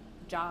a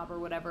job or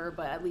whatever,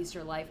 but at least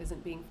your life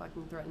isn't being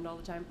fucking threatened all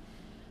the time.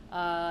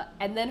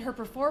 And then her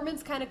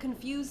performance kind of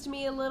confused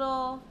me a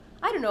little.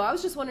 I don't know. I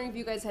was just wondering if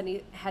you guys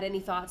had any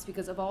thoughts,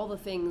 because of all the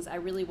things, I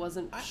really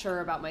wasn't sure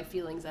about my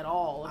feelings at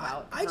all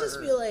about I just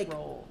feel like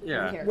role.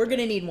 We're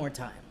gonna need more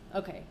time.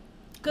 Okay.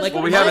 Like,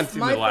 we haven't seen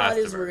my the last thought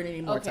is of her. we're gonna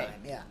need more time.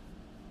 Yeah.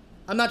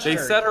 I'm not sure.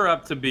 They set her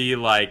up to be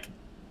like,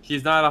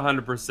 she's not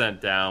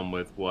 100% down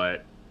with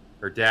what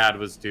her dad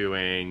was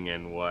doing,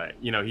 and what,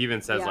 he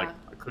even says like,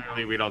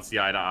 clearly we don't see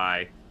eye to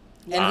eye.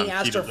 And he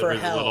asked her for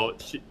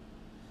help.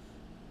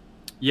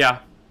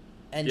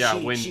 And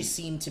she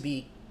seemed to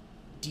be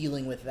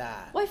dealing with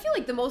that. Well, I feel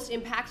like the most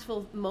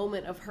impactful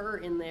moment of her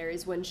in there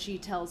is when she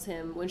tells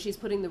him, when she's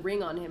putting the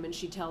ring on him, and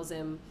she tells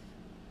him,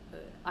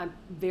 I'm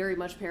very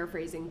much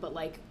paraphrasing, but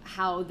like,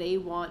 how they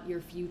want your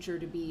future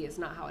to be is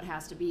not how it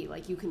has to be.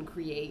 Like, you can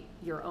create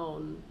your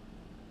own,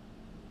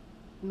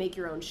 make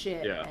your own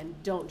shit, and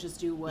don't just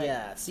do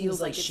what feels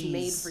like it's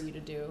made for you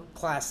to do.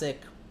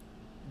 Classic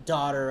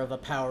daughter of a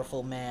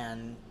powerful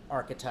man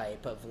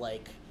archetype of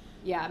like...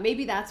 Yeah,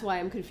 maybe that's why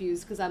I'm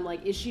confused, because I'm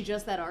like, is she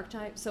just that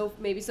archetype? So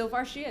maybe so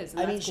far she is,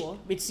 and that's cool.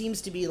 It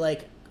seems to be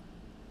like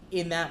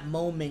in that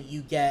moment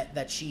you get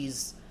that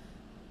she's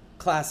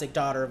classic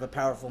daughter of a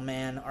powerful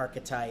man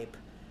archetype,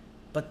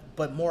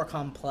 but more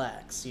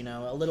complex, you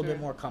know, a little bit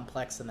more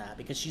complex than that,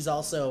 because she's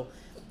also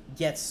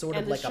gets sort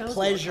of like a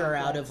pleasure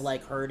out of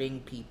like hurting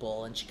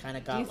people, and she kind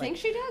of got. Do you think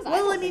she does?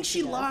 Well, I mean,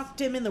 she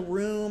locked him in the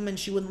room and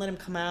she wouldn't let him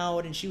come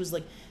out, and she was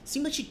like,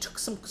 seemed like she took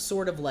some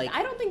sort of like.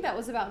 I don't think that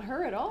was about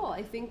her at all.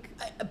 I think,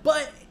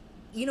 but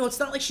you know, it's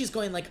not like she's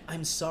going like,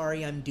 I'm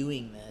sorry, I'm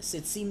doing this.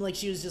 It seemed like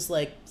she was just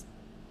like,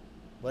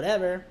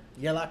 whatever,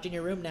 you're locked in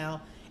your room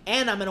now,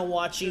 and I'm gonna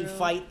watch you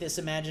fight this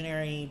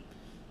imaginary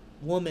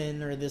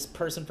woman or this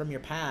person from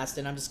your past,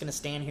 and I'm just gonna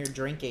stand here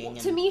drinking.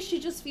 To me, she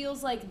just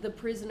feels like the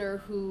prisoner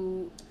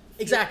who.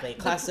 Exactly,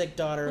 classic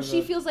daughter. Well,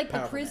 she feels like the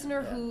powerful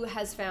prisoner man, who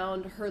has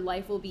found her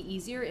life will be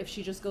easier if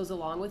she just goes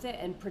along with it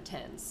and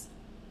pretends.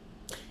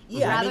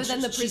 Yeah, rather than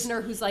the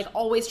prisoner who's like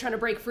always trying to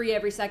break free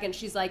every second.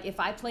 She's like,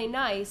 if I play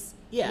nice,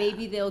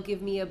 maybe they'll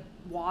give me a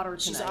water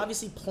tonight. She's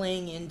obviously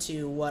playing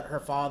into what her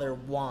father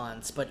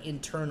wants, but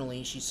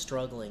internally she's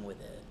struggling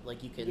with it.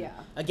 Like you can,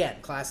 again,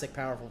 classic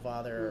powerful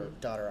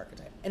father-daughter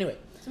archetype. Anyway.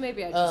 So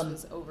maybe I just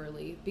was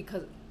overly,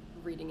 because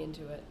reading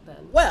into it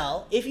then.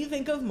 Well, if you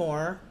think of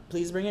more,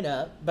 please bring it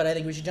up. But I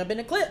think we should jump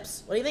into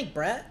clips. What do you think,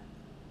 Brett?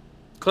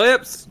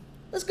 Clips.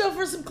 Let's go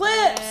for some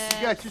clips.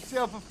 You got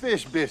yourself a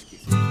fish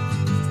biscuit.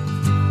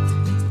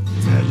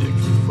 Magic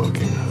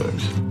fucking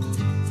hooks.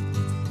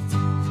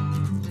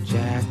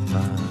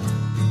 Jackpot.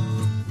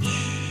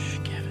 Shh,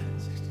 Kevin.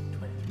 16,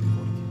 23,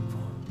 42, 4,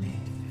 8,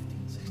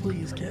 15, 16,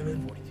 please,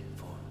 Kevin. 42,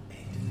 4, 8,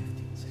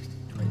 15,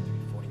 16,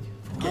 23, 42,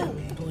 4,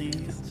 Kevin,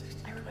 please.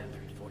 I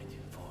remembered 42,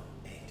 4,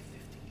 8,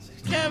 15,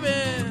 16.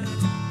 Kevin!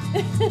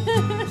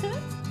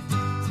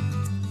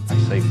 I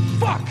say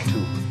fuck to.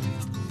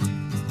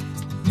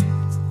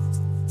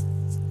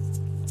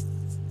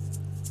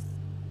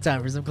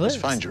 Time for some clips.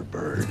 Let's find your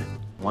bird.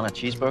 Want a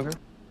cheeseburger?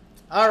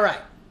 All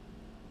right.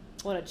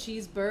 Want a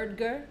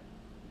cheeseburger?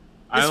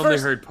 I only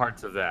heard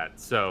parts of that,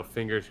 so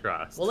fingers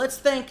crossed. Well, let's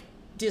thank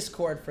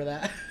Discord for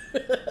that.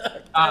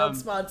 Proud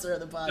sponsor of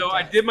the podcast. So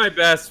I did my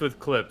best with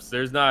clips.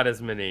 There's not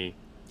as many.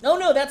 Oh,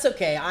 no, that's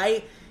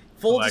okay.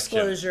 Full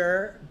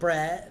disclosure,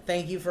 Brett,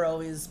 thank you for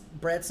always,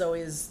 Brett's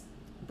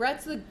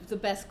the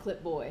best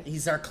clip boy.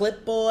 He's our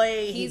clip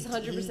boy. He's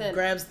 100%. He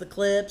grabs the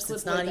clips. Clip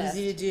it's not boy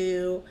easy to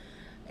do.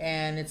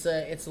 And it's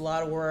a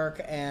lot of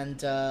work,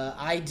 and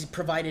I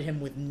provided him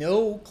with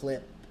no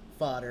clip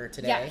fodder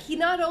today. Yeah, he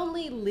not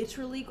only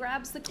literally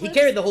grabs the clips, he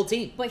carried the whole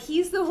team, but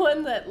he's the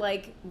one that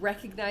like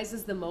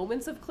recognizes the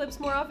moments of clips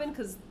more often,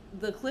 because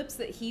the clips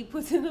that he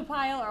puts in the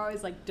pile are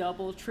always like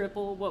double,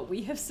 triple what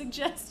we have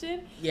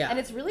suggested. Yeah, and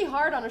it's really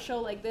hard on a show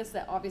like this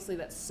that obviously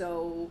that's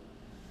so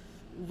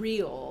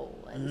real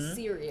and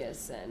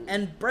serious.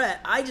 And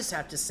Brett, I just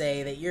have to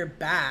say that your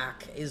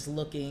back is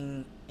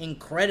looking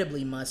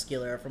incredibly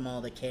muscular from all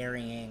the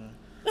carrying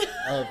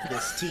of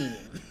this team.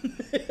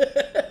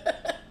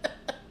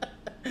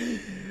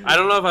 I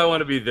don't know if I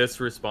want to be this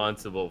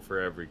responsible for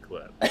every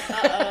clip.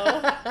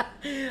 Uh-oh.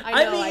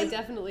 I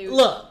definitely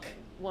want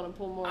to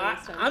pull more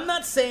this time. I'm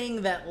not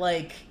saying that,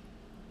 like,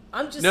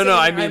 I'm just saying... No,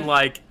 I mean,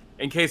 like,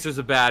 in case there's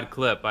a bad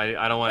clip,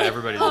 I don't want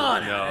everybody to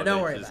know.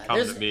 Don't worry just about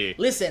it. Come to me.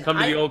 Listen, come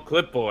to the old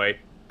clip boy.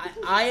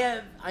 I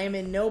am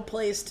in no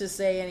place to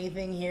say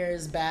anything here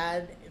is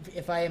bad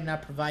if I am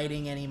not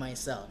providing any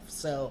myself.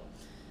 So,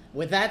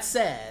 with that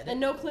said... And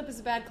no clip is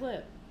a bad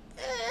clip.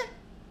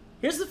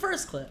 Here's the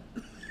first clip.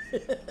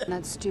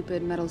 That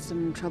stupid,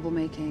 meddlesome,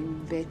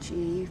 troublemaking bitch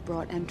Eve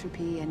brought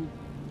entropy and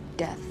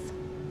death.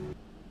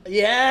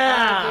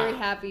 Yeah! I'm very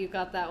happy you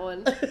got that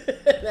one.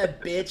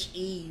 That bitch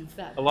Eve.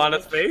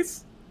 Alana's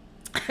face?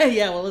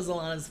 Yeah, what was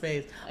Alana's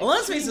face?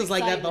 Alana's face was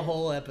like that the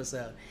whole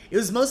episode. It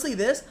was mostly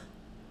this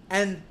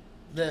and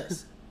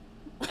this.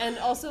 And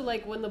also,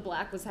 like, when the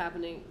black was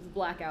happening, the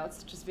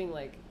blackouts, just being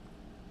like,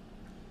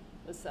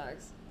 this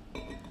sucks.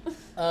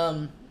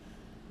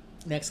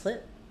 Next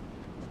clip.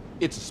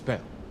 It's a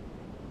spell.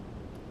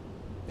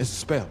 It's a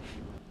spell.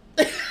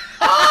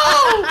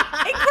 Oh!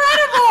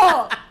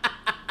 Incredible!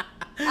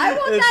 I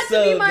want that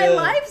to be my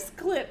life's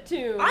clip,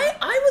 too.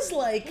 I was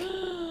like...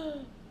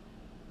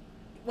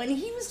 When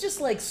he was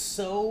just like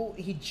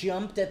he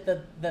jumped at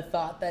the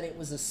thought that it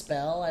was a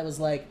spell, I was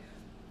like,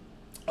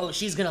 oh,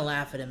 she's gonna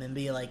laugh at him and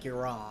be like, you're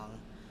wrong.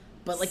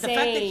 But like the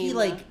fact that he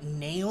like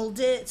nailed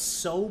it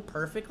so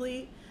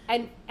perfectly.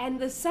 And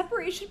the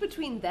separation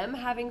between them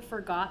having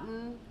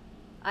forgotten...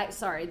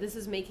 this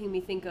is making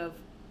me think of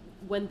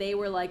when they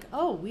were like,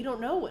 oh, we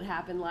don't know what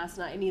happened last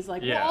night. And he's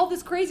like, well, all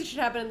this crazy shit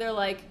happened. And they're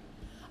like,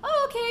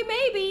 oh, okay,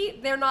 maybe.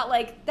 They're not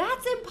like,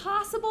 that's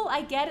impossible.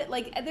 I get it.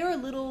 Like, they're a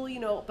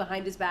little,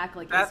 behind his back.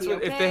 Like, that's is he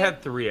okay? If they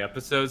had 3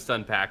 episodes to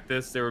unpack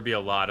this, there would be a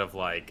lot of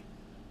like,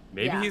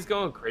 maybe he's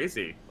going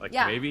crazy. Like,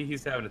 maybe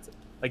he's having it.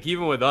 Like,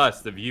 even with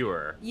us, the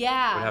viewer, would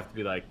have to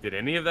be like, did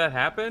any of that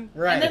happen?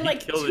 Right. And then,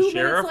 did he kill the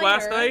sheriff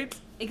last night?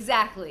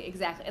 Exactly.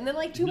 And then,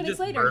 like, 2 minutes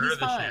later, he's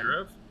fine.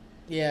 Sheriff?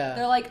 Yeah.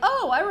 They're like,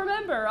 oh, I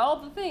remember all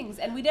the things.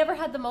 And we never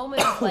had the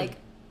moment of, like,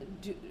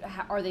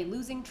 are they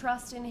losing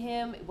trust in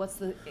him? What's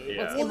the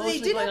Well, they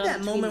did have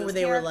that moment where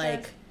they were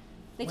like,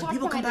 They when talk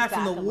people come behind back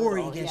his from the back a war,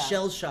 little, you get yeah.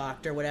 shell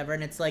shocked or whatever,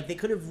 and it's like they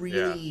could have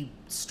really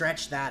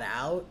stretched that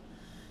out.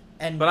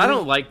 And But I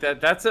don't like that.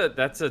 That's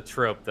a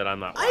trope that I'm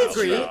not. I wild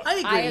agree. about.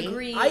 I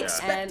agree. I and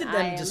expected I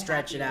them am to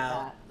stretch happy it with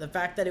out. that. The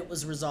fact that it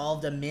was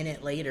resolved a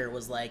minute later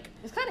was like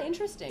It's kind of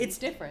interesting. It's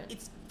different.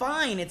 It's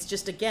fine. It's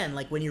just again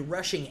like when you're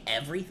rushing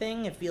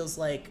everything, it feels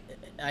like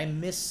I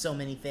miss so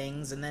many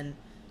things, and then.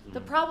 The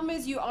problem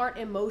is you aren't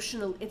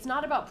emotional. It's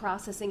not about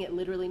processing it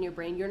literally in your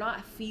brain. You're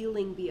not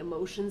feeling the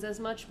emotions as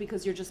much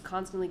because you're just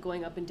constantly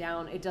going up and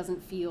down. It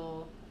doesn't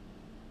feel...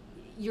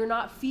 You're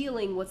not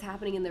feeling what's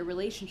happening in their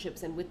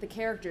relationships and with the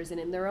characters and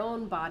in their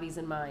own bodies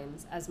and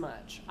minds as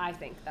much. I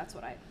think. That's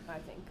what I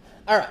think.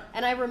 All right.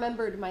 And I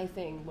remembered my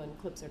thing when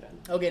clips are done.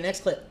 Okay,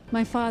 next clip.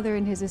 My father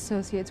and his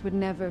associates would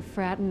never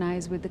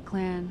fraternize with the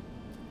clan.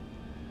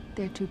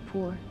 They're too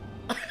poor.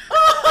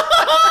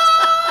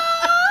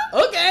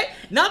 Okay.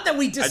 Not that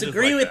we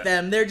disagree like with that.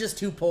 them. They're just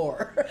too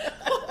poor.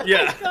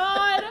 Yeah.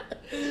 God!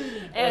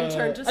 And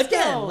turn to stone.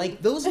 Again,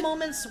 like those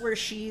moments where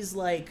she's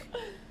like,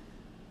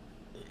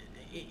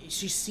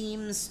 she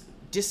seems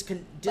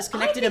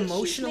disconnected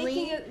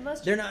emotionally.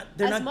 They're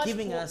not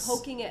giving us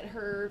poking at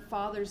her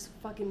father's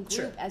fucking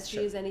group as she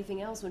is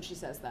anything else when she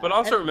says that. But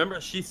also remember,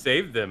 she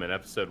saved them in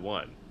episode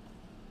 1.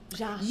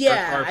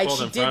 Yeah, Or pulled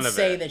she in front did of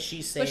say it. that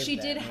she saved But she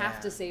them, did have yeah.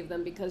 to save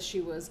them because she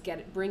was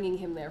bringing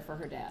him there for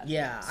her dad.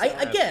 Yeah, So-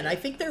 I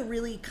think they're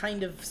really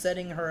kind of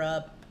setting her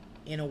up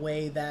in a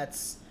way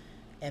that's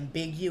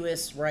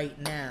ambiguous right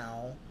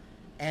now,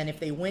 and if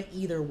they went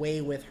either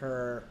way with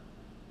her,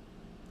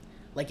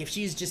 like if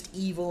she's just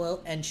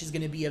evil and she's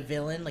gonna be a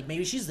villain, like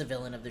maybe she's the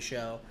villain of the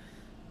show,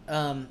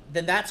 then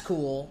that's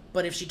cool.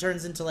 But if she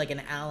turns into like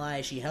an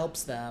ally, she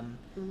helps them,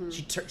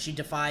 she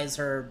defies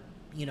her,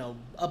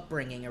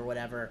 upbringing or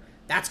whatever,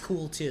 that's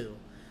cool too.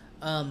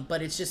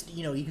 But it's just,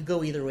 you could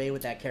go either way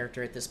with that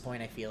character at this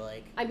point, I feel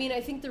like. I mean, I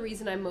think the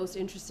reason I'm most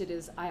interested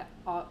is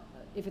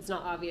if it's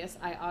not obvious,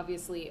 I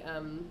obviously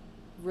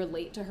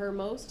relate to her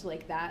most,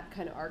 like that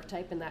kind of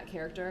archetype and that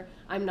character.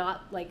 I'm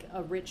not like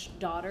a rich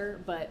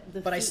daughter, but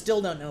I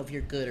still don't know if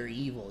you're good or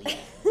evil yet.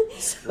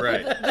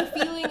 Right. the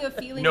feeling of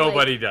feeling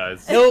Nobody like,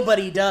 does.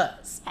 Nobody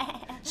does.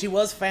 She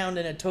was found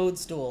in a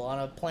toadstool on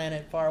a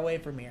planet far away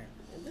from here.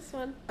 This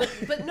one,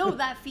 but no,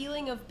 that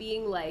feeling of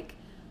being like,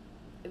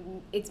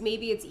 it's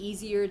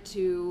easier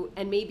to,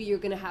 and maybe you're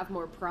gonna have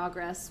more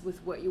progress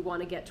with what you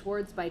want to get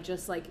towards by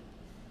just like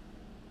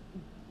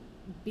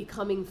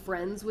becoming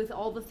friends with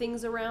all the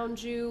things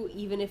around you,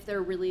 even if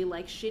they're really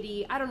like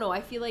shitty. I don't know,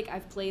 I feel like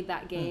I've played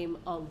that game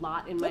a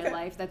lot in my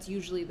life. That's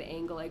usually the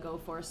angle I go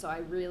for, so I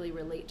really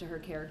relate to her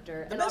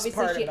character. And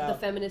obviously the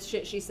feminist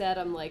shit she said,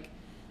 I'm like,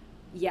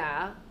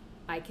 yeah,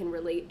 I can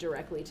relate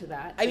directly to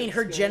that. I mean,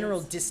 her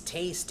general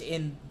distaste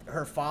in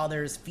her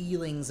father's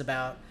feelings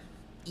about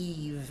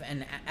Eve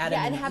and Adam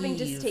and and having Eve,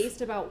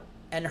 distaste about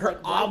and her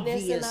like,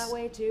 whiteness obvious in that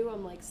way too.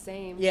 I'm like,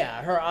 same.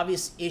 Yeah, her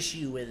obvious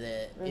issue with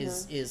it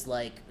is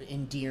like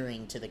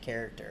endearing to the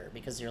character,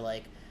 because you're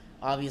like,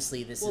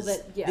 obviously this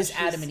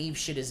Adam and Eve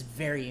shit is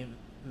very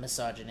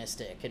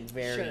misogynistic and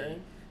very,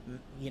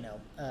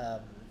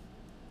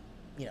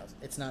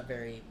 it's not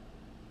very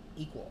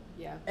equal.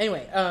 Yeah.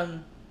 Anyway,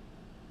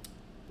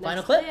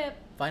 final clip.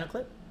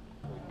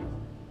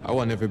 I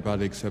want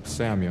everybody except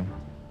Samuel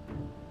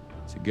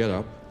to get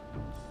up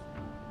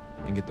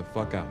and get the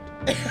fuck out.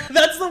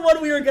 That's the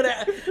one we were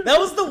gonna. That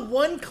was the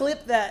one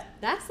clip that.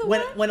 That's the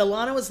when one. When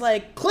Alana was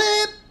like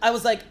clip, I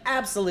was like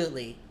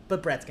absolutely,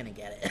 but Brett's gonna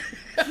get it.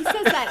 He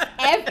says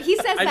that. He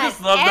says I that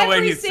just love the way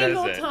every he says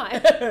single it. time.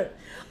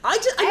 We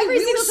were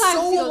single time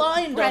so he goes,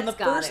 aligned on "Brett's the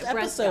got first it,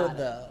 Brett's episode, got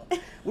though.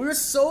 We were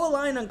so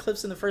aligned on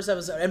clips in the first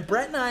episode, and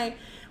Brett and I,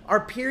 our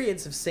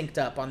periods have synced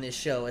up on this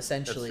show.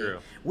 Essentially, That's true.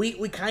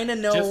 We kind of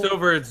know Just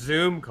over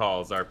Zoom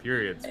calls, our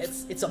periods.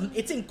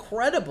 It's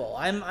incredible.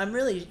 I'm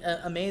really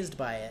amazed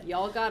by it.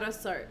 Y'all got a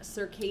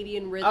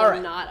circadian rhythm, All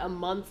right. not a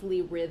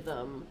monthly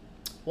rhythm.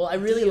 Well, I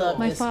really love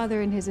My this,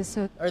 father and his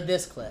associates. or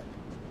this clip.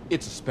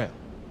 It's a spell.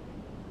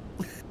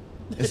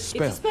 It's a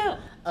spell. It's a spell.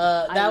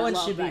 That one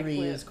love should be that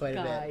reused clip,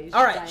 quite a guys, bit.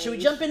 All right, should we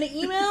guys. jump into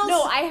emails?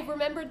 No, I have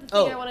remembered the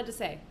thing I wanted to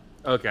say.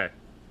 Okay.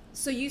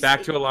 So you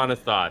Back to Alana's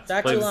thoughts.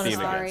 Back Play to the Alana's theme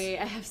thoughts. again. Sorry,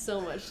 I have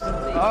so much to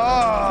think.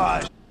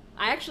 Ah!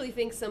 I actually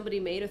think somebody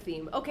made a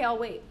theme. Okay, I'll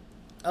wait.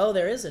 Oh,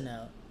 there is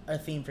a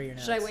theme for your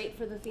notes. Should I wait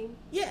for the theme?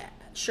 Yeah,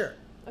 sure.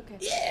 Okay.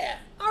 Yeah.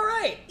 All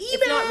right. Emails.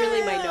 It's not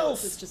really my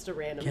notes. It's just a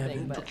random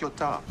thing. But Took your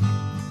time.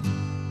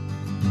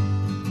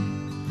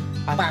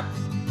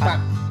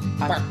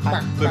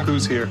 Look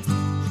who's here.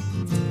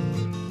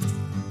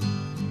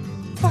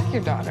 Fuck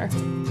your daughter.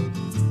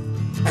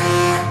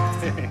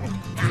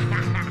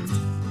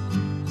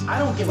 I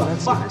don't give a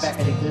fuck,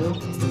 Beckety-Boo.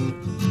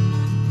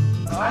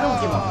 I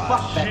don't give a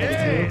fuck,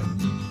 Beckety-Boo.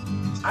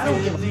 I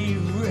don't give a...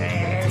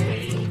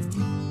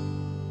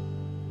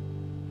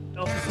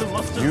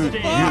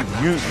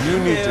 You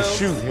need to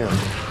shoot him.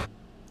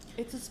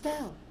 it's a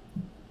spell.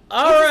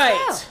 All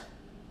right.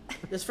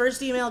 This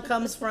first email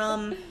comes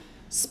from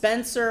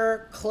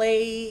Spencer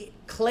Clayweg.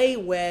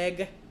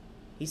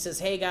 He says,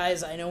 hey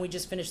guys, I know we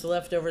just finished The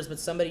Leftovers, but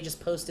somebody just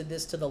posted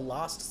this to the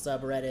Lost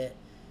subreddit.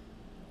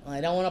 Well, I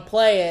don't want to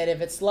play it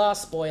if it's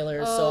Lost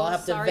spoilers, so I'll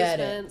have to vet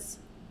Spence.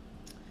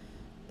 it.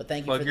 But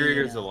thank you Plug for your the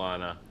ears, email.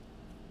 Alana.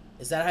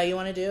 Is that how you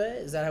want to do it?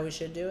 Is that how we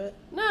should do it?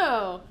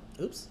 No.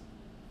 Oops.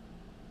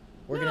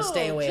 We're No, going to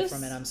stay away just-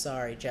 from it. I'm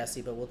sorry,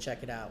 Jesse, but we'll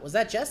check it out. Was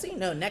that Jesse?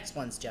 No, next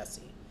one's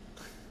Jesse.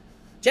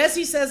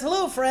 Jesse says,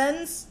 hello,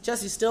 friends.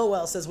 Jesse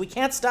Stillwell says, we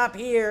can't stop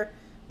here.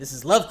 This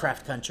is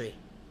Lovecraft Country.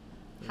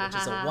 Which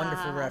is a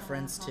wonderful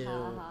reference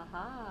to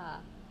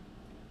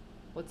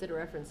What's it a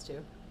reference to?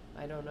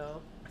 I don't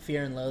know.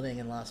 Fear and Loathing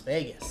in Las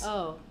Vegas.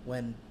 Oh,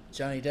 When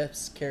Johnny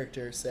Depp's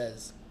character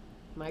says,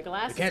 my we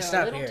glasses can't are a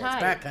stop little here.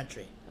 tight. It's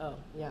backcountry. Oh,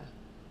 yeah.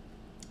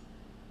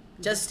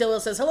 Jesse Stillwell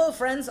says, hello,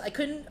 friends. I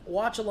couldn't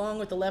watch along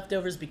with The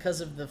Leftovers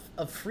because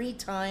of free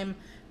time,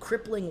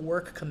 crippling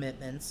work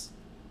commitments.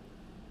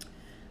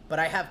 But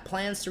I have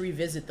plans to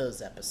revisit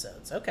those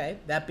episodes. Okay,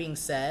 that being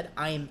said,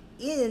 I am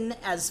in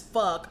as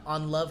fuck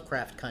on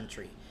Lovecraft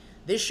Country.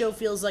 This show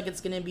feels like it's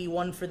going to be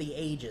one for the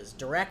ages.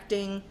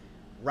 Directing,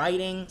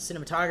 writing,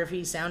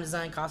 cinematography, sound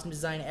design, costume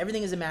design,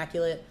 everything is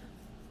immaculate.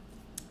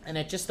 And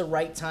at just the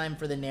right time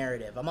for the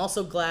narrative. I'm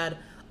also glad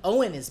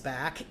Owen is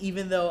back,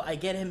 even though I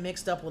get him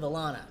mixed up with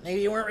Alana.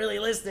 Maybe you weren't really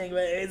listening,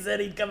 but he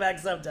said he'd come back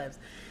sometimes.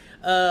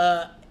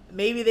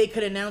 Maybe they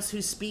could announce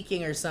who's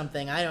speaking or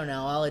something. I don't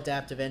know. I'll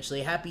adapt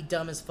eventually. Happy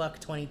Dumb as Fuck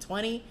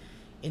 2020.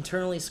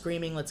 Internally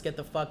screaming, let's get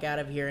the fuck out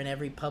of here in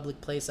every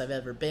public place I've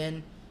ever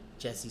been.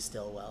 Jesse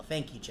Stillwell.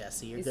 Thank you,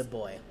 Jesse. You're a good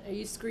boy. Are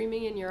you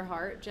screaming in your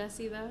heart,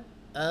 Jesse, though?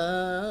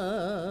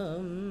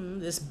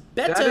 This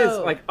Beto. That is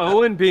like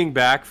Owen being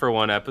back for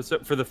one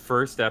episode, for the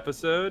first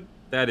episode.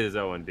 That is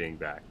Owen being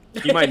back.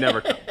 He might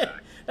never come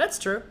back. That's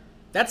true.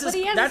 That's But as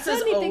he hasn't that's said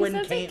as anything Owen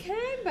since came. he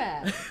came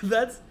back.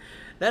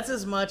 That's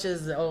as much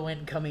as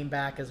Owen coming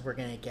back as we're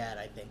gonna get,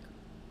 I think.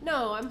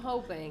 No, I'm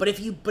hoping. But if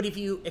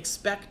you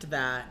expect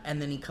that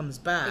and then he comes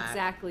back,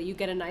 Exactly. You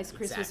get a nice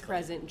Christmas Exactly.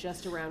 present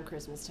just around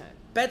Christmas time.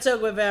 Beto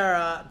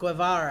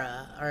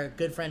Guevara, our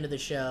good friend of the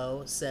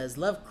show, says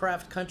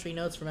Lovecraft Country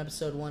notes from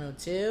episode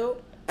 102.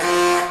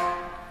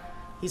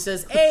 He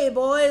says, hey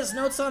boys,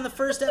 notes on the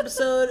first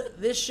episode.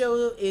 This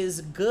show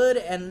is good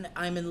and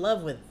I'm in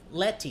love with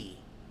Letty.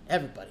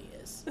 Everybody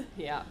is.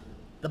 Yeah.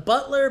 The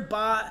butler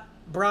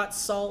brought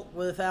salt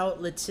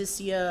without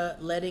Leticia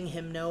letting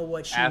him know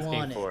what she Asking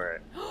wanted. for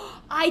it.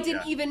 I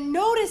didn't even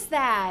notice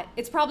that.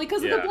 It's probably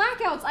because of the Yeah.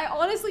 blackouts. I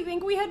honestly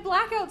think we had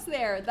blackouts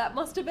there. That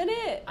must have been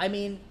it. I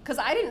mean, Because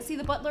I didn't see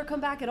the butler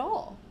come back at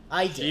all.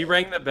 I did. She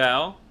rang the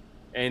bell,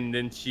 and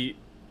then he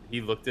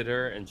looked at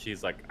her, and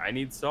she's like, I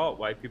need salt.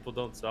 White people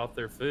don't salt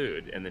their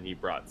food. And then he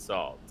brought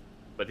salt.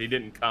 But he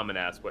didn't come and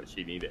ask what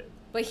she needed.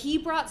 But he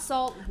brought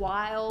salt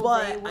while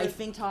But they were I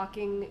think-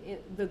 talking.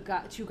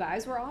 Two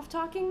guys were off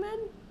talking then?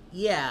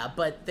 Yeah,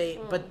 but they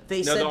No,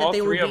 said that all they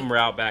were three of being, them were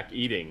out back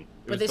eating. It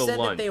but was they the said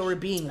lunch. that they were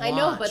being watched. I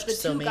know, but the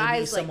so two maybe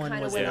guys like someone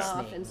kind of was went off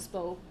listening. and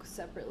spoke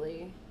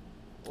separately.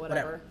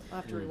 Whatever. I'll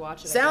have to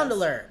rewatch it. I Sound guess.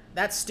 alert!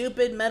 That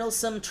stupid,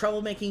 meddlesome,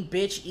 troublemaking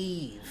bitch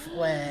Eve.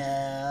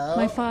 Well,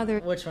 My father-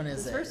 Which one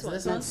is This it? first Is one.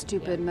 this That one?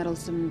 stupid,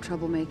 meddlesome,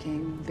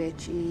 troublemaking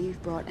bitch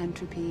Eve brought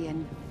entropy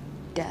and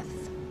death.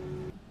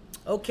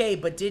 Okay,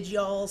 but did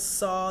y'all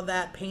saw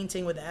that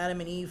painting with Adam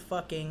and Eve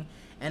fucking,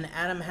 and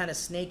Adam had a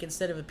snake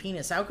instead of a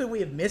penis? How could we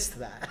have missed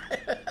that?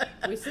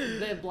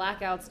 The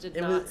blackouts did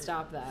It not was-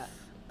 stop that.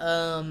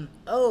 Oh,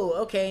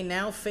 okay,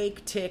 now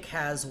fake Tick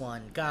has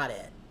one. Got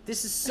it.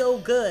 This is so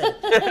good.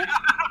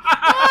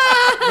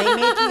 They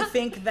make you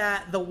think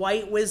that the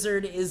White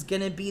Wizard is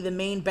gonna be the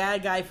main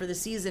bad guy for the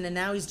season, and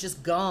now he's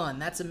just gone.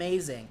 That's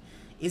amazing.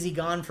 Is he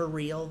gone for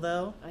real,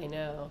 though? I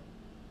know.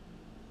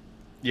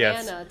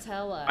 Yes. Anna,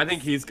 tell us. I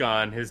think he's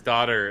gone. His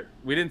daughter,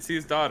 we didn't see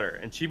his daughter,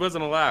 and she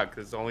wasn't allowed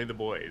because it's only the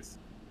boys.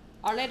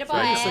 Only the So I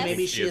boys. guess So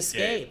maybe She she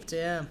escaped. escaped,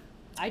 yeah.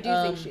 I do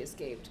think she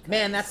escaped.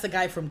 Man, that's the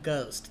guy from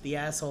Ghost. The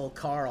asshole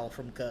Carl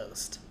from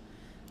Ghost.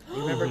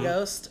 You remember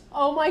Ghost?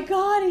 Oh my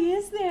god, he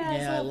is there.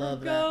 Yeah, I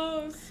love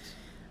that. Ghost.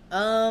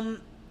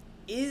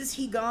 Is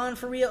he gone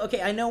for real?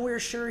 Okay, I know we were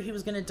sure he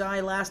was gonna die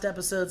last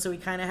episode, so we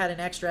kind of had an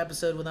extra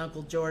episode with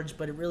Uncle George,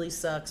 but it really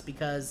sucks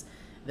because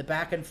the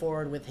back and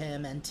forward with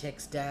him and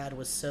Tick's dad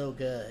was so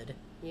good.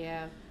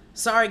 Yeah.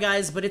 Sorry,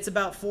 guys, but it's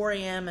about 4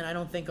 a.m., and I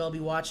don't think I'll be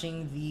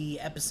watching the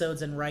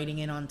episodes and writing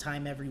in on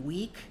time every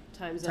week.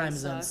 Time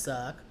zones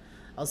suck.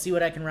 I'll see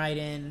what I can write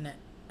in.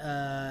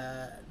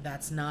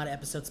 That's not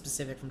episode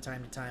specific from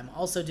time to time.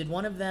 Also, did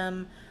one of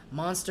them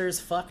monsters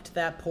fucked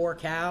that poor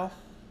cow?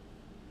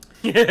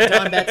 Don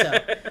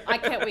Beto. I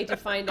can't wait to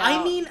find out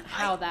I mean,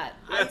 how that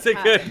That's a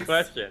happens. good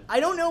question. I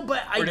don't know,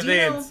 but I Or do do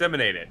they know.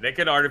 inseminate it? They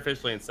could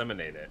artificially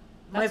inseminate it.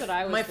 That's what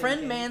I was My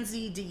friend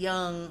thinking. Manzi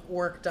DeYoung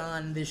worked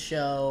on this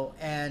show,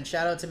 and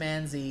shout out to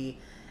Manzi,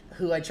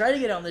 who I tried to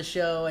get on the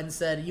show and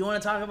said, "You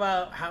want to talk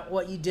about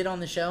what you did on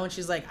the show?" And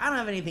she's like, "I don't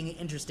have anything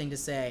interesting to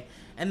say."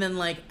 And then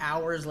like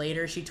hours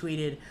later, she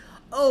tweeted,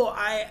 "Oh,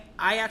 I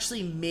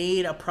actually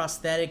made a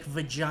prosthetic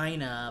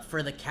vagina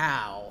for the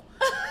cow."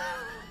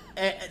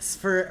 It's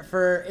for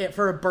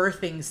a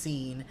birthing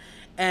scene,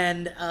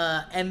 and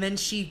then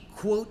she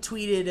quote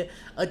tweeted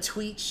a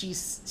tweet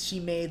she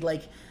made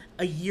like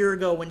a year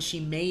ago when she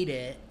made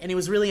it, and it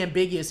was really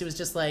ambiguous. It was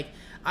just like,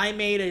 I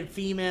made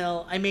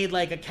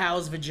like a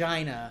cow's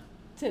vagina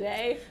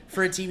Today?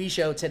 for a TV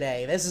show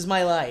today. This is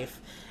my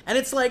life. And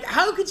it's like,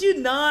 how could you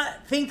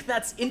not think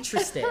that's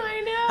interesting?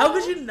 I know. How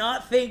could you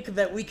not think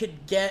that we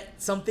could get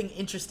something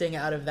interesting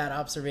out of that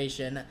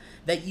observation,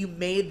 that you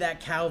made that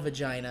cow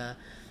vagina?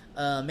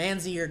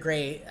 Manzi, you're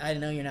great. I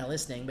know you're not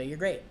listening, but you're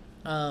great.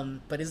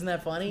 But isn't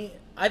that funny?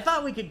 I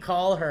thought we could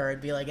call her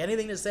and be like,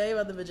 anything to say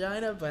about the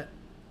vagina? But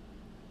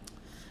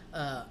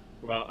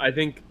well, I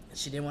think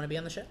she didn't want to be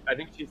on the show. I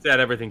think she said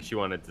everything she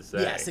wanted to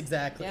say. Yes,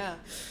 exactly. Yeah.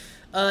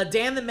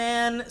 Dan the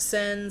Man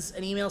sends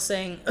an email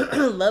saying,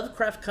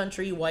 Lovecraft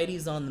Country,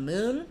 Whitey's on the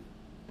moon.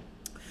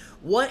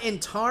 What in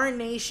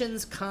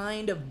tarnation's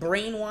kind of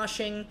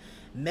brainwashing,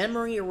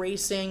 memory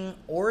erasing,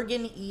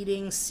 organ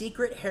eating,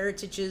 secret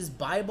heritages,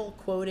 Bible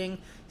quoting,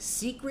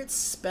 secret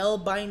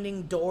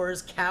spellbinding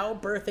doors, cow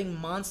birthing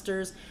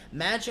monsters,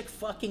 magic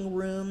fucking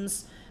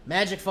rooms,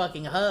 magic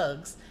fucking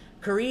hugs,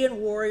 Korean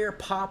warrior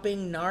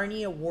popping,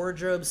 Narnia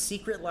wardrobes,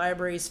 secret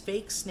libraries,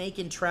 fake snake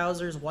in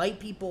trousers, white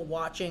people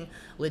watching,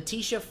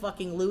 Letitia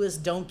fucking Lewis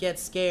don't get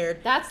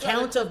scared, That's the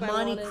Count other of clip I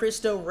Monte wanted.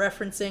 Cristo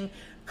referencing,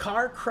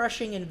 car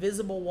crushing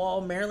invisible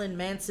wall, Marilyn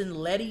Manson,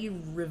 Letty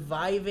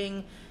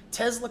reviving,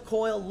 Tesla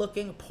coil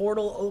looking,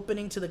 portal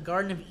opening to the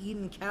Garden of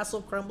Eden,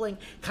 castle crumbling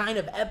kind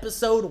of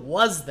episode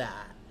was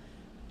that?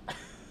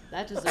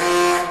 That deserves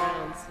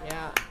sounds.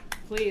 Yeah.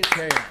 Please.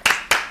 Very nice.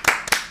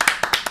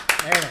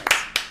 Very nice.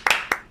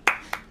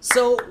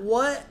 So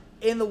what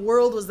in the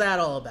world was that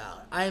all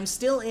about? I am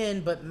still in,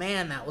 but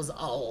man, that was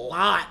a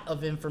lot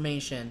of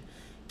information.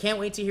 Can't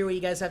wait to hear what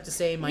you guys have to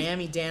say.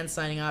 Miami Dan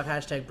signing off.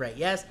 Hashtag Brett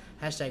yes.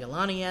 Hashtag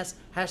Alana yes.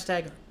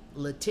 Hashtag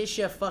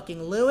Letitia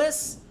fucking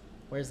Lewis.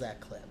 Where's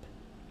that clip?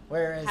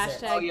 Where is it?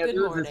 Hashtag Oh yeah, good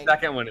there was morning. the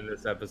second one in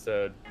this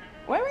episode.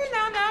 Wait,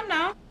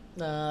 no.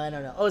 No, I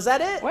don't know. Oh, is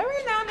that it? Wait,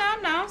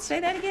 no. Say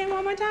that again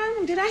one more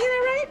time. Did I hear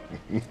that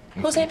right?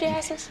 Who saved your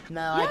asses? No,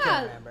 I Yeah.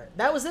 can't remember.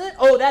 That was it?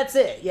 Oh, that's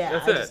it. Yeah.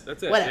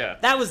 That's it, Whatever. yeah.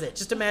 That was it.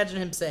 Just imagine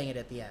him saying it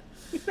at the end.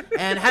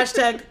 And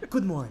hashtag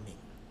good morning.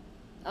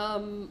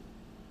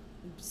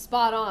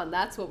 Spot on.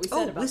 That's what we said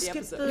Oh, about we the skipped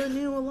episode. the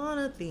new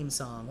Alana theme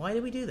song. Why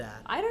did we do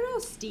that? I don't know,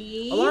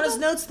 Steve. Alana's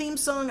Notes theme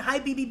song, Hi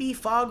BBB,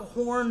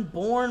 Foghorn,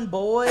 Born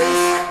Boys,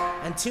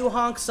 and Two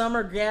Honk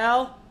Summer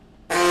Gal.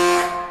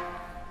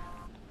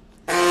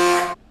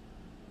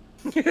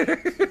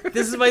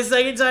 This is my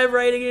second time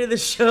writing into the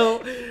show.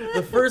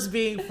 The first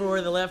being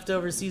for the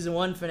Leftover Season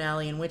 1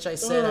 finale, in which I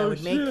said I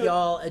would make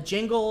y'all a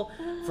jingle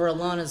for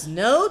Alana's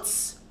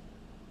Notes.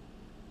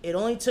 It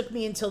only took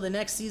me until the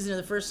next season of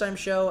the First Time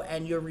show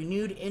and your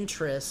renewed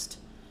interest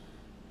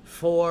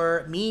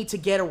for me to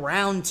get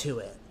around to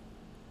it.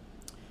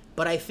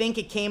 But I think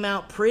it came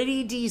out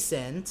pretty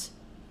decent.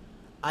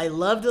 I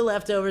love the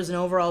Leftovers, and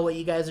overall what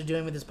you guys are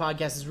doing with this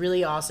podcast is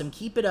really awesome.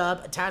 Keep it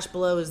up. Attached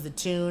below is the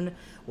tune,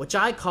 which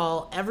I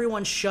call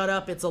Everyone Shut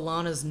Up, It's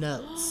Alana's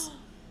Notes.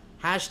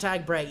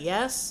 Hashtag Brett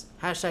yes.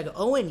 Hashtag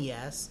Owen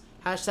yes.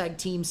 Hashtag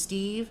Team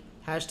Steve.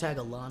 Hashtag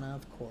Alana,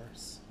 of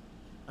course.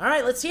 All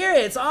right, let's hear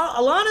it. It's all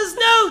Alana's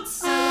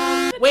Notes.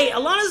 Wait,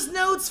 Alana's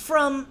Notes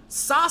from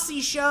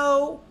Saucy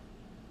Show.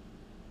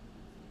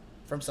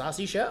 From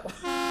Saucy Show.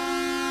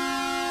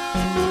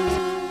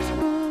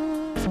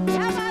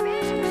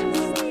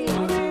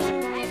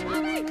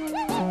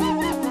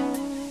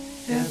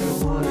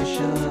 Everyone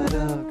shut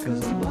up,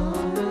 cause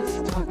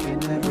Alana's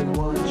talking.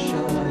 Everyone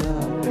shut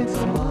up, it's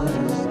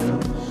Alana's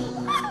Notes.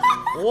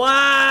 Wow!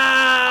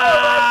 Oh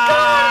my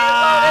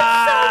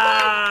God,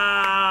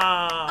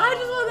 I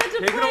just want that to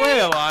Take play. it away,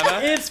 Alana.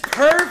 It's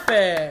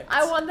perfect.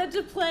 I want that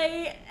to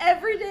play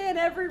every day in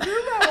every room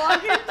I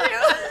walk into.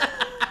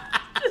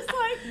 Just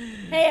like,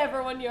 hey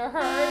everyone, you're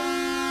heard.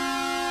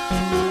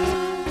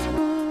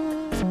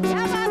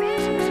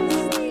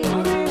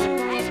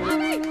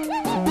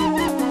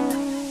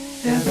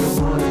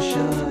 Everyone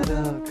shut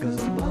up, cause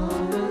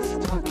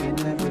Alana's talking.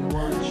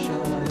 Everyone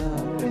shut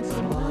up, it's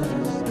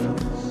Alana's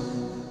Notes.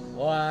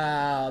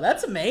 Wow,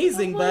 that's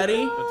amazing,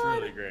 buddy. That's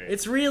really great.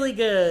 It's really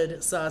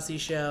good, Saucy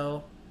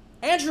Show.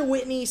 Andrew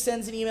Whitney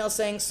sends an email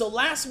saying, so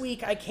last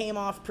week I came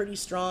off pretty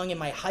strong in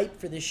my hype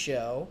for this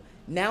show.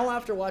 Now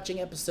after watching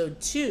episode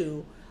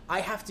 2, I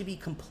have to be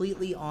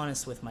completely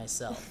honest with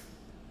myself.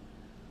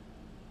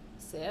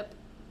 Sip.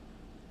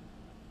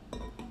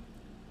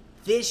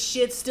 This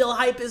shit's still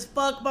hype as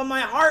fuck, but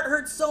my heart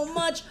hurts so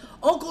much.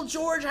 Uncle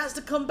George has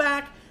to come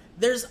back.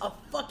 There's a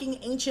fucking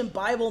ancient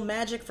Bible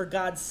magic, for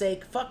God's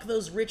sake. Fuck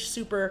those rich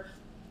super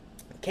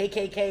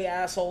KKK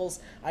assholes.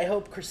 I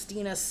hope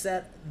Christina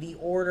set the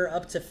order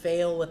up to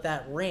fail with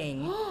that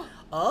ring.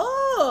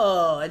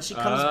 Oh, and she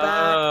comes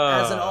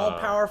back as an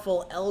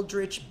all-powerful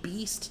eldritch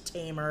beast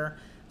tamer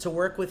to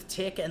work with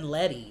Tick and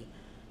Letty.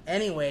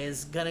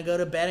 Anyways, gonna go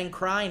to bed and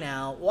cry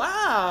now.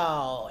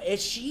 Wow, if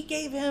she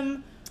gave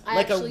him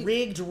a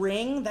rigged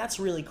ring, that's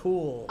really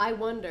cool. I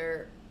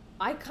wonder.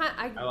 I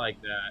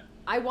like that.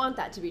 I want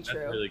that to be true.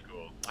 That's really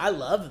cool. I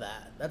love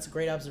that. That's a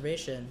great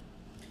observation.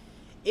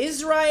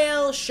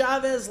 Israel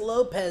Chavez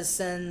Lopez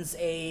sends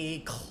a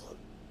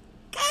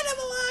kind of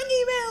a long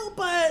email,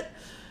 but,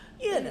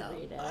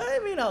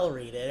 I'll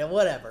read it,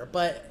 whatever.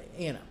 But,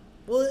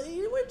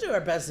 we'll do our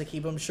best to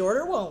keep them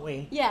shorter, won't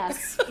we?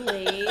 Yes,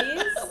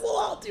 please. We'll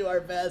all do our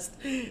best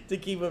to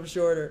keep them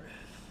shorter.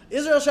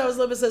 Israel Chavez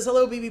Lopez says,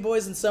 hello, BB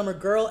boys and summer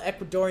girl,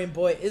 Ecuadorian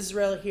boy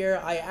Israel here.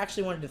 I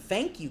actually wanted to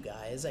thank you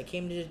guys. I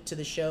came to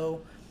the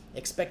show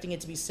expecting it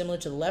to be similar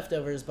to The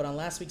Leftovers, but on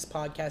last week's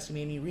podcast you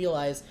made me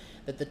realize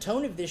that the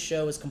tone of this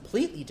show is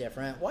completely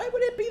different. Why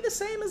would it be the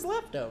same as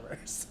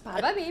Leftovers?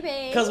 Bye-bye,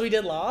 baby. Because we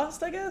did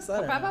Lost, I guess? I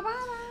don't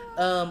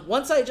know.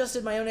 Once I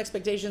adjusted my own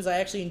expectations, I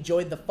actually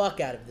enjoyed the fuck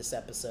out of this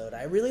episode.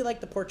 I really like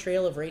the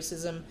portrayal of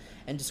racism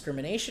and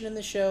discrimination in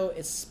the show,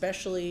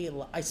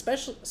 I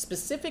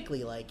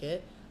specifically like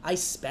it. I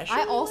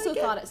also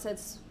thought it said...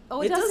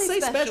 Oh, it does say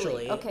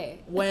especially. Okay.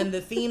 When the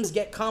themes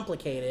get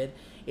complicated,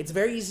 it's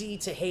very easy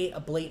to hate a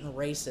blatant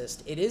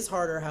racist. It is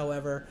harder,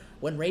 however,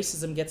 when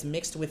racism gets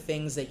mixed with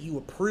things that you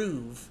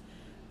approve.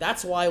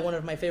 That's why one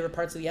of my favorite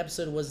parts of the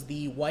episode was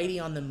the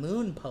Whitey on the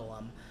Moon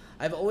poem.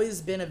 I've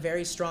always been a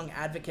very strong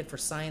advocate for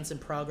science and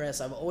progress.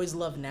 I've always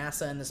loved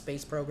NASA and the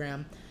space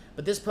program.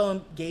 But this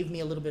poem gave me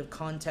a little bit of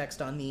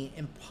context on the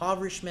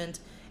impoverishment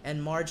and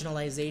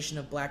marginalization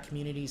of black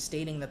communities,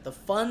 stating that the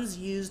funds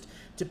used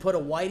to put a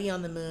Whitey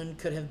on the moon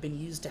could have been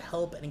used to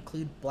help and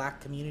include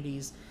black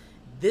communities.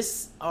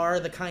 This are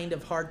the kind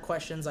of hard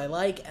questions I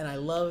like, and I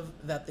love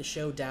that the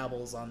show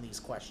dabbles on these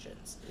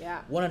questions.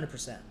 Yeah.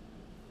 100%.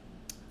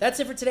 That's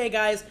it for today,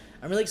 guys.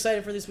 I'm really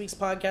excited for this week's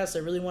podcast. I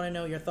really want to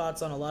know your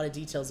thoughts on a lot of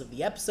details of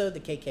the episode, the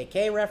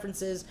KKK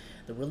references,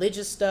 the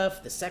religious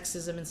stuff, the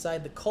sexism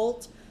inside the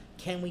cult.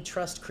 Can we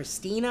trust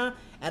Christina?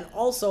 And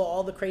also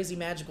all the crazy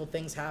magical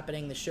things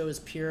happening. The show is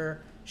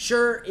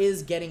sure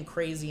is getting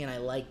crazy, and I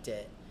liked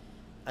it.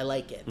 I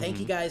like it. Thank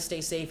you guys.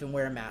 Stay safe and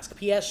wear a mask.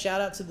 P.S.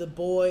 Shout out to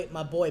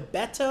my boy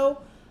Beto.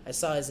 I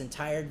saw his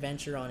entire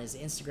adventure on his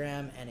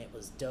Instagram, and it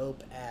was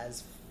dope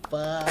as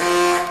fuck.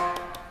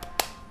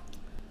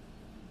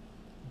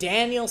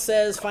 Daniel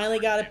says, finally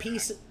got a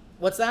piece.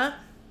 What's that?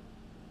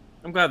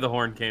 I'm glad the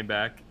horn came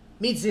back.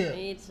 Me too.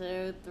 Me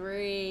too.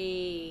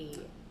 3.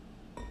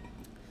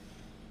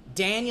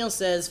 Daniel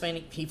says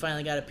he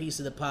finally got a piece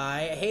of the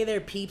pie. Hey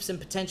there, peeps and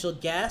potential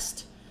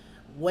guest.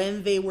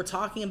 When they were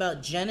talking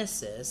about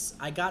Genesis,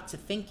 I got to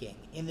thinking.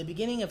 In the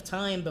beginning of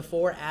time,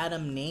 before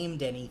Adam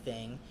named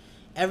anything,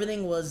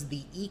 everything was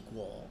the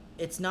equal.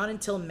 It's not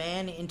until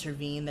man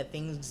intervened that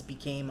things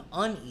became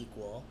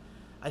unequal.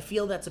 I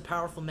feel that's a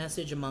powerful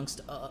message amongst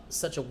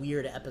such a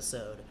weird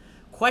episode.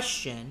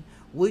 Question,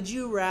 would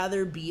you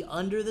rather be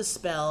under the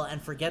spell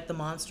and forget the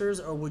monsters,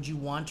 or would you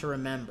want to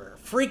remember?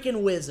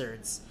 Freaking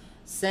wizards.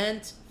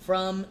 Sent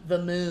from the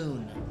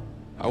moon.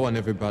 I want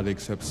everybody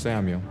except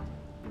Samuel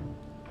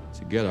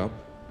to get up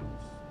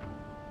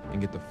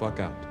and get the fuck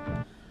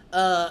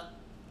out.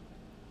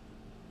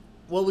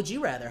 What would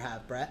you rather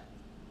have, Brett?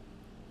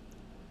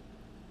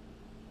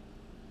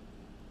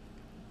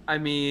 I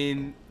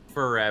mean,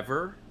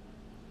 forever?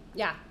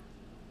 Yeah.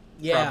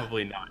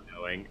 Probably not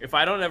knowing. If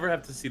I don't ever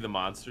have to see the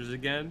monsters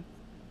again,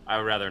 I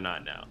would rather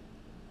not know.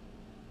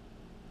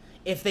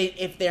 If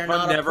they're I'm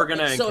not never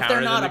gonna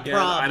encounter them again,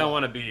 problem. I don't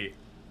want to be.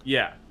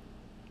 Yeah.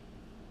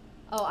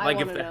 Oh, I like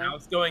want if to the know.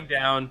 house going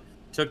down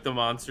took the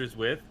monsters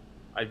with,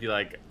 I'd be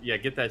like, yeah,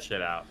 get that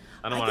shit out.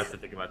 I don't want to have to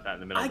think about that in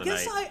the middle of the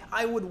night. I guess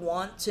I would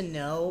want to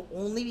know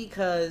only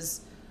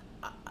because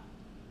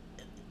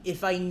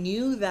if I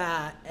knew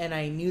that and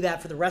I knew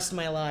that for the rest of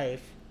my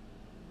life,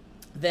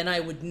 then I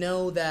would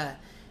know that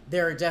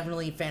there are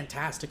definitely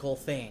fantastical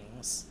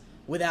things,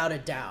 without a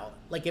doubt.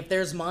 Like, if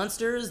there's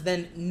monsters,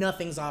 then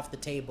nothing's off the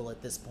table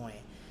at this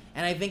point.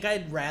 And I think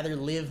I'd rather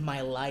live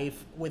my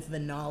life with the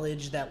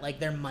knowledge that, like,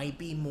 there might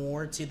be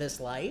more to this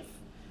life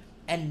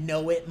and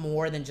know it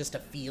more than just a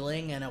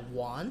feeling and a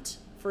want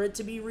for it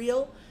to be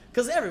real.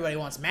 Because everybody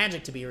wants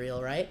magic to be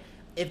real, right?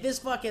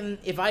 If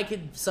I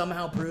could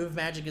somehow prove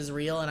magic is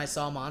real and I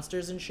saw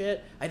monsters and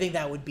shit, I think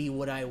that would be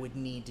what I would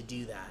need to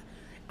do that.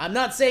 I'm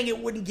not saying it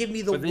wouldn't give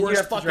me the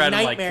worst fucking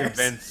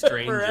nightmares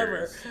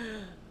forever.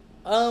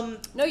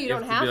 No, you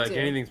don't have to. Be like, to.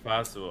 anything's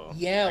possible.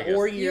 Yeah,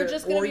 or you're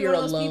just gonna be one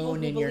of those people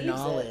alone who in your believes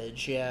it.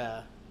 knowledge.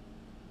 Yeah.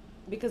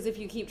 Because if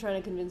you keep trying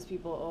to convince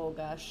people, oh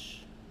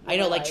gosh. I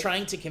know, like life-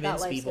 trying to convince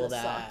life's people gonna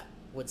that suck.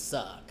 would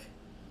suck.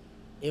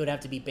 It would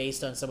have to be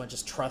based on someone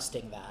just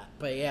trusting that.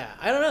 But yeah,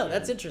 I don't know.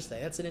 That's interesting.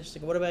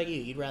 What about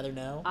you? You'd rather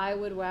know? I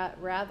would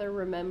rather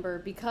remember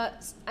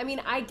because, I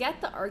mean, I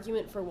get the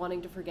argument for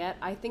wanting to forget.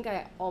 I think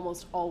I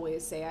almost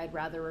always say I'd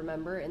rather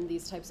remember in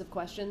these types of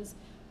questions.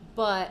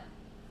 But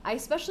I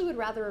especially would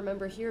rather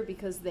remember here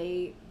because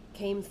they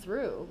came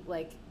through.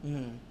 Like,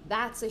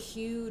 that's a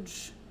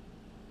huge...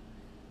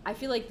 I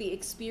feel like the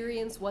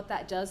experience, what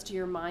that does to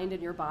your mind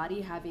and your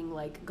body, having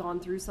like gone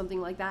through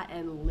something like that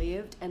and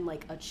lived and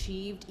like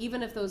achieved,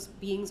 even if those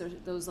beings or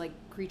those like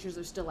creatures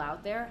are still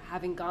out there,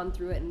 having gone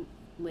through it and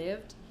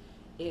lived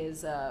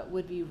is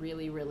would be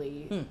really,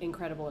 really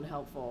incredible and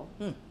helpful.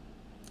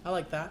 I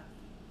like that.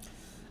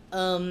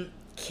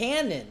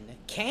 Canon.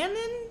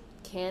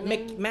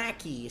 Cannon.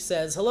 Mackey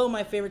says, hello,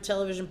 my favorite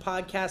television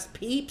podcast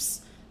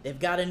peeps. They've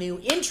got a new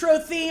intro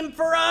theme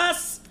for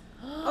us.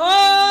 Oh!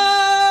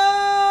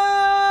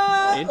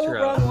 Intro.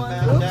 Oh, wrong one.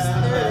 Oops,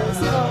 there it is.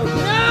 Oh,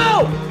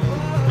 no!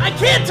 I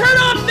can't turn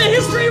off the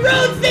History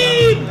Road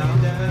theme!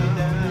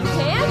 You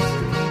can't?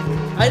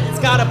 It's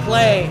gotta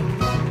play.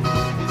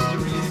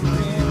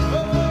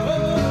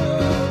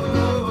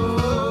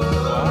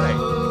 Why?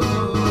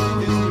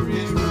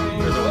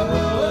 For the world.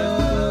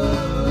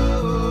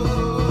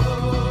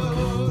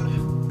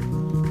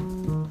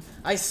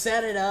 I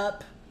set it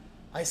up.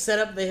 I set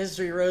up the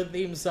History Road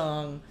theme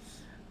song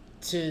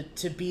to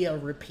be a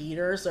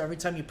repeater, so every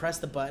time you press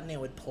the button, it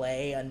would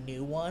play a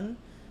new one.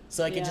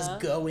 So I could just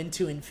go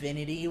into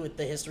infinity with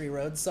the History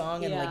Road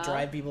song and like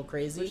drive people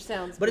crazy. Which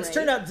sounds But great. it's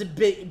turned out to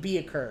be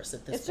a curse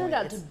at this point. It's turned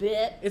out to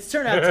bit. It's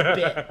turned out to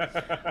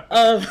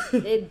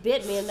bit. It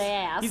bit me in the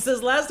ass. He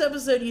says, last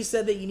episode you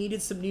said that you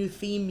needed some new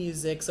theme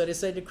music, so I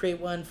decided to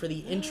create one for the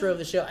intro of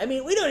the show. I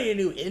mean, we don't need a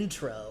new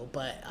intro,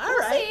 but all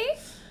right.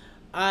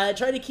 I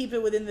tried to keep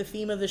it within the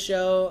theme of the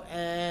show,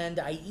 and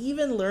I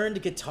even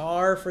learned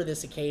guitar for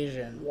this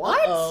occasion. What?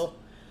 Uh-oh.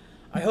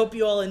 I hope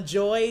you all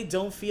enjoy.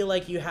 Don't feel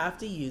like you have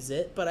to use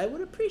it, but I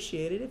would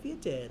appreciate it if you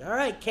did. All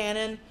right,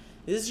 Cannon,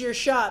 this is your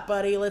shot,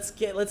 buddy. Let's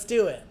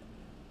do it.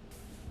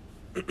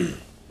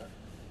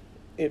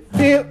 It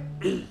feels.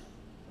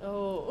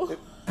 Oh.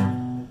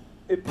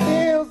 It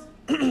feels.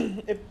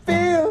 It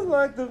feels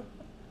like the.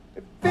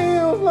 It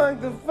feels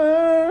like the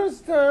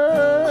first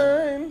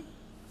time.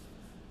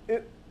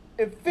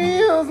 It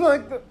feels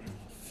like the.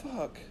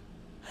 Fuck.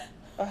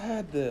 I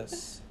had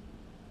this.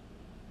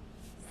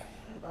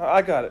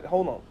 I got it.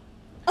 Hold on.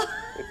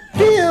 It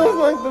feels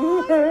like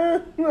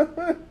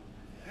the.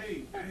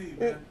 Hey,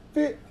 man.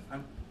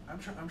 I'm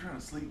trying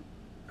to sleep.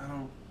 I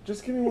don't.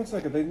 Just give me 1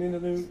 second. They need a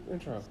new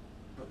intro.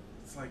 But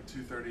it's like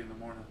 2:30 in the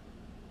morning.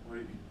 What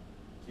do you?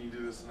 Can you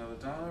do this another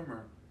time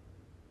or?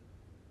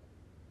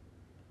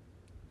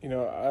 You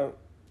know,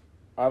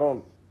 I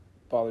don't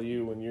bother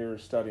you when you're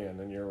studying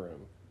in your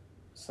room.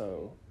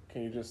 So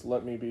can you just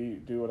let me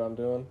do what I'm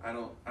doing? I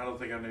don't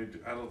think I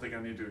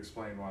need to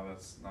explain why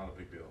that's not a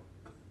big deal.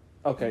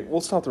 Okay, we'll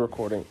stop the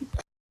recording.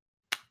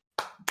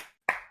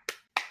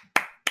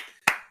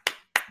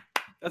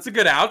 That's a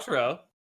good outro.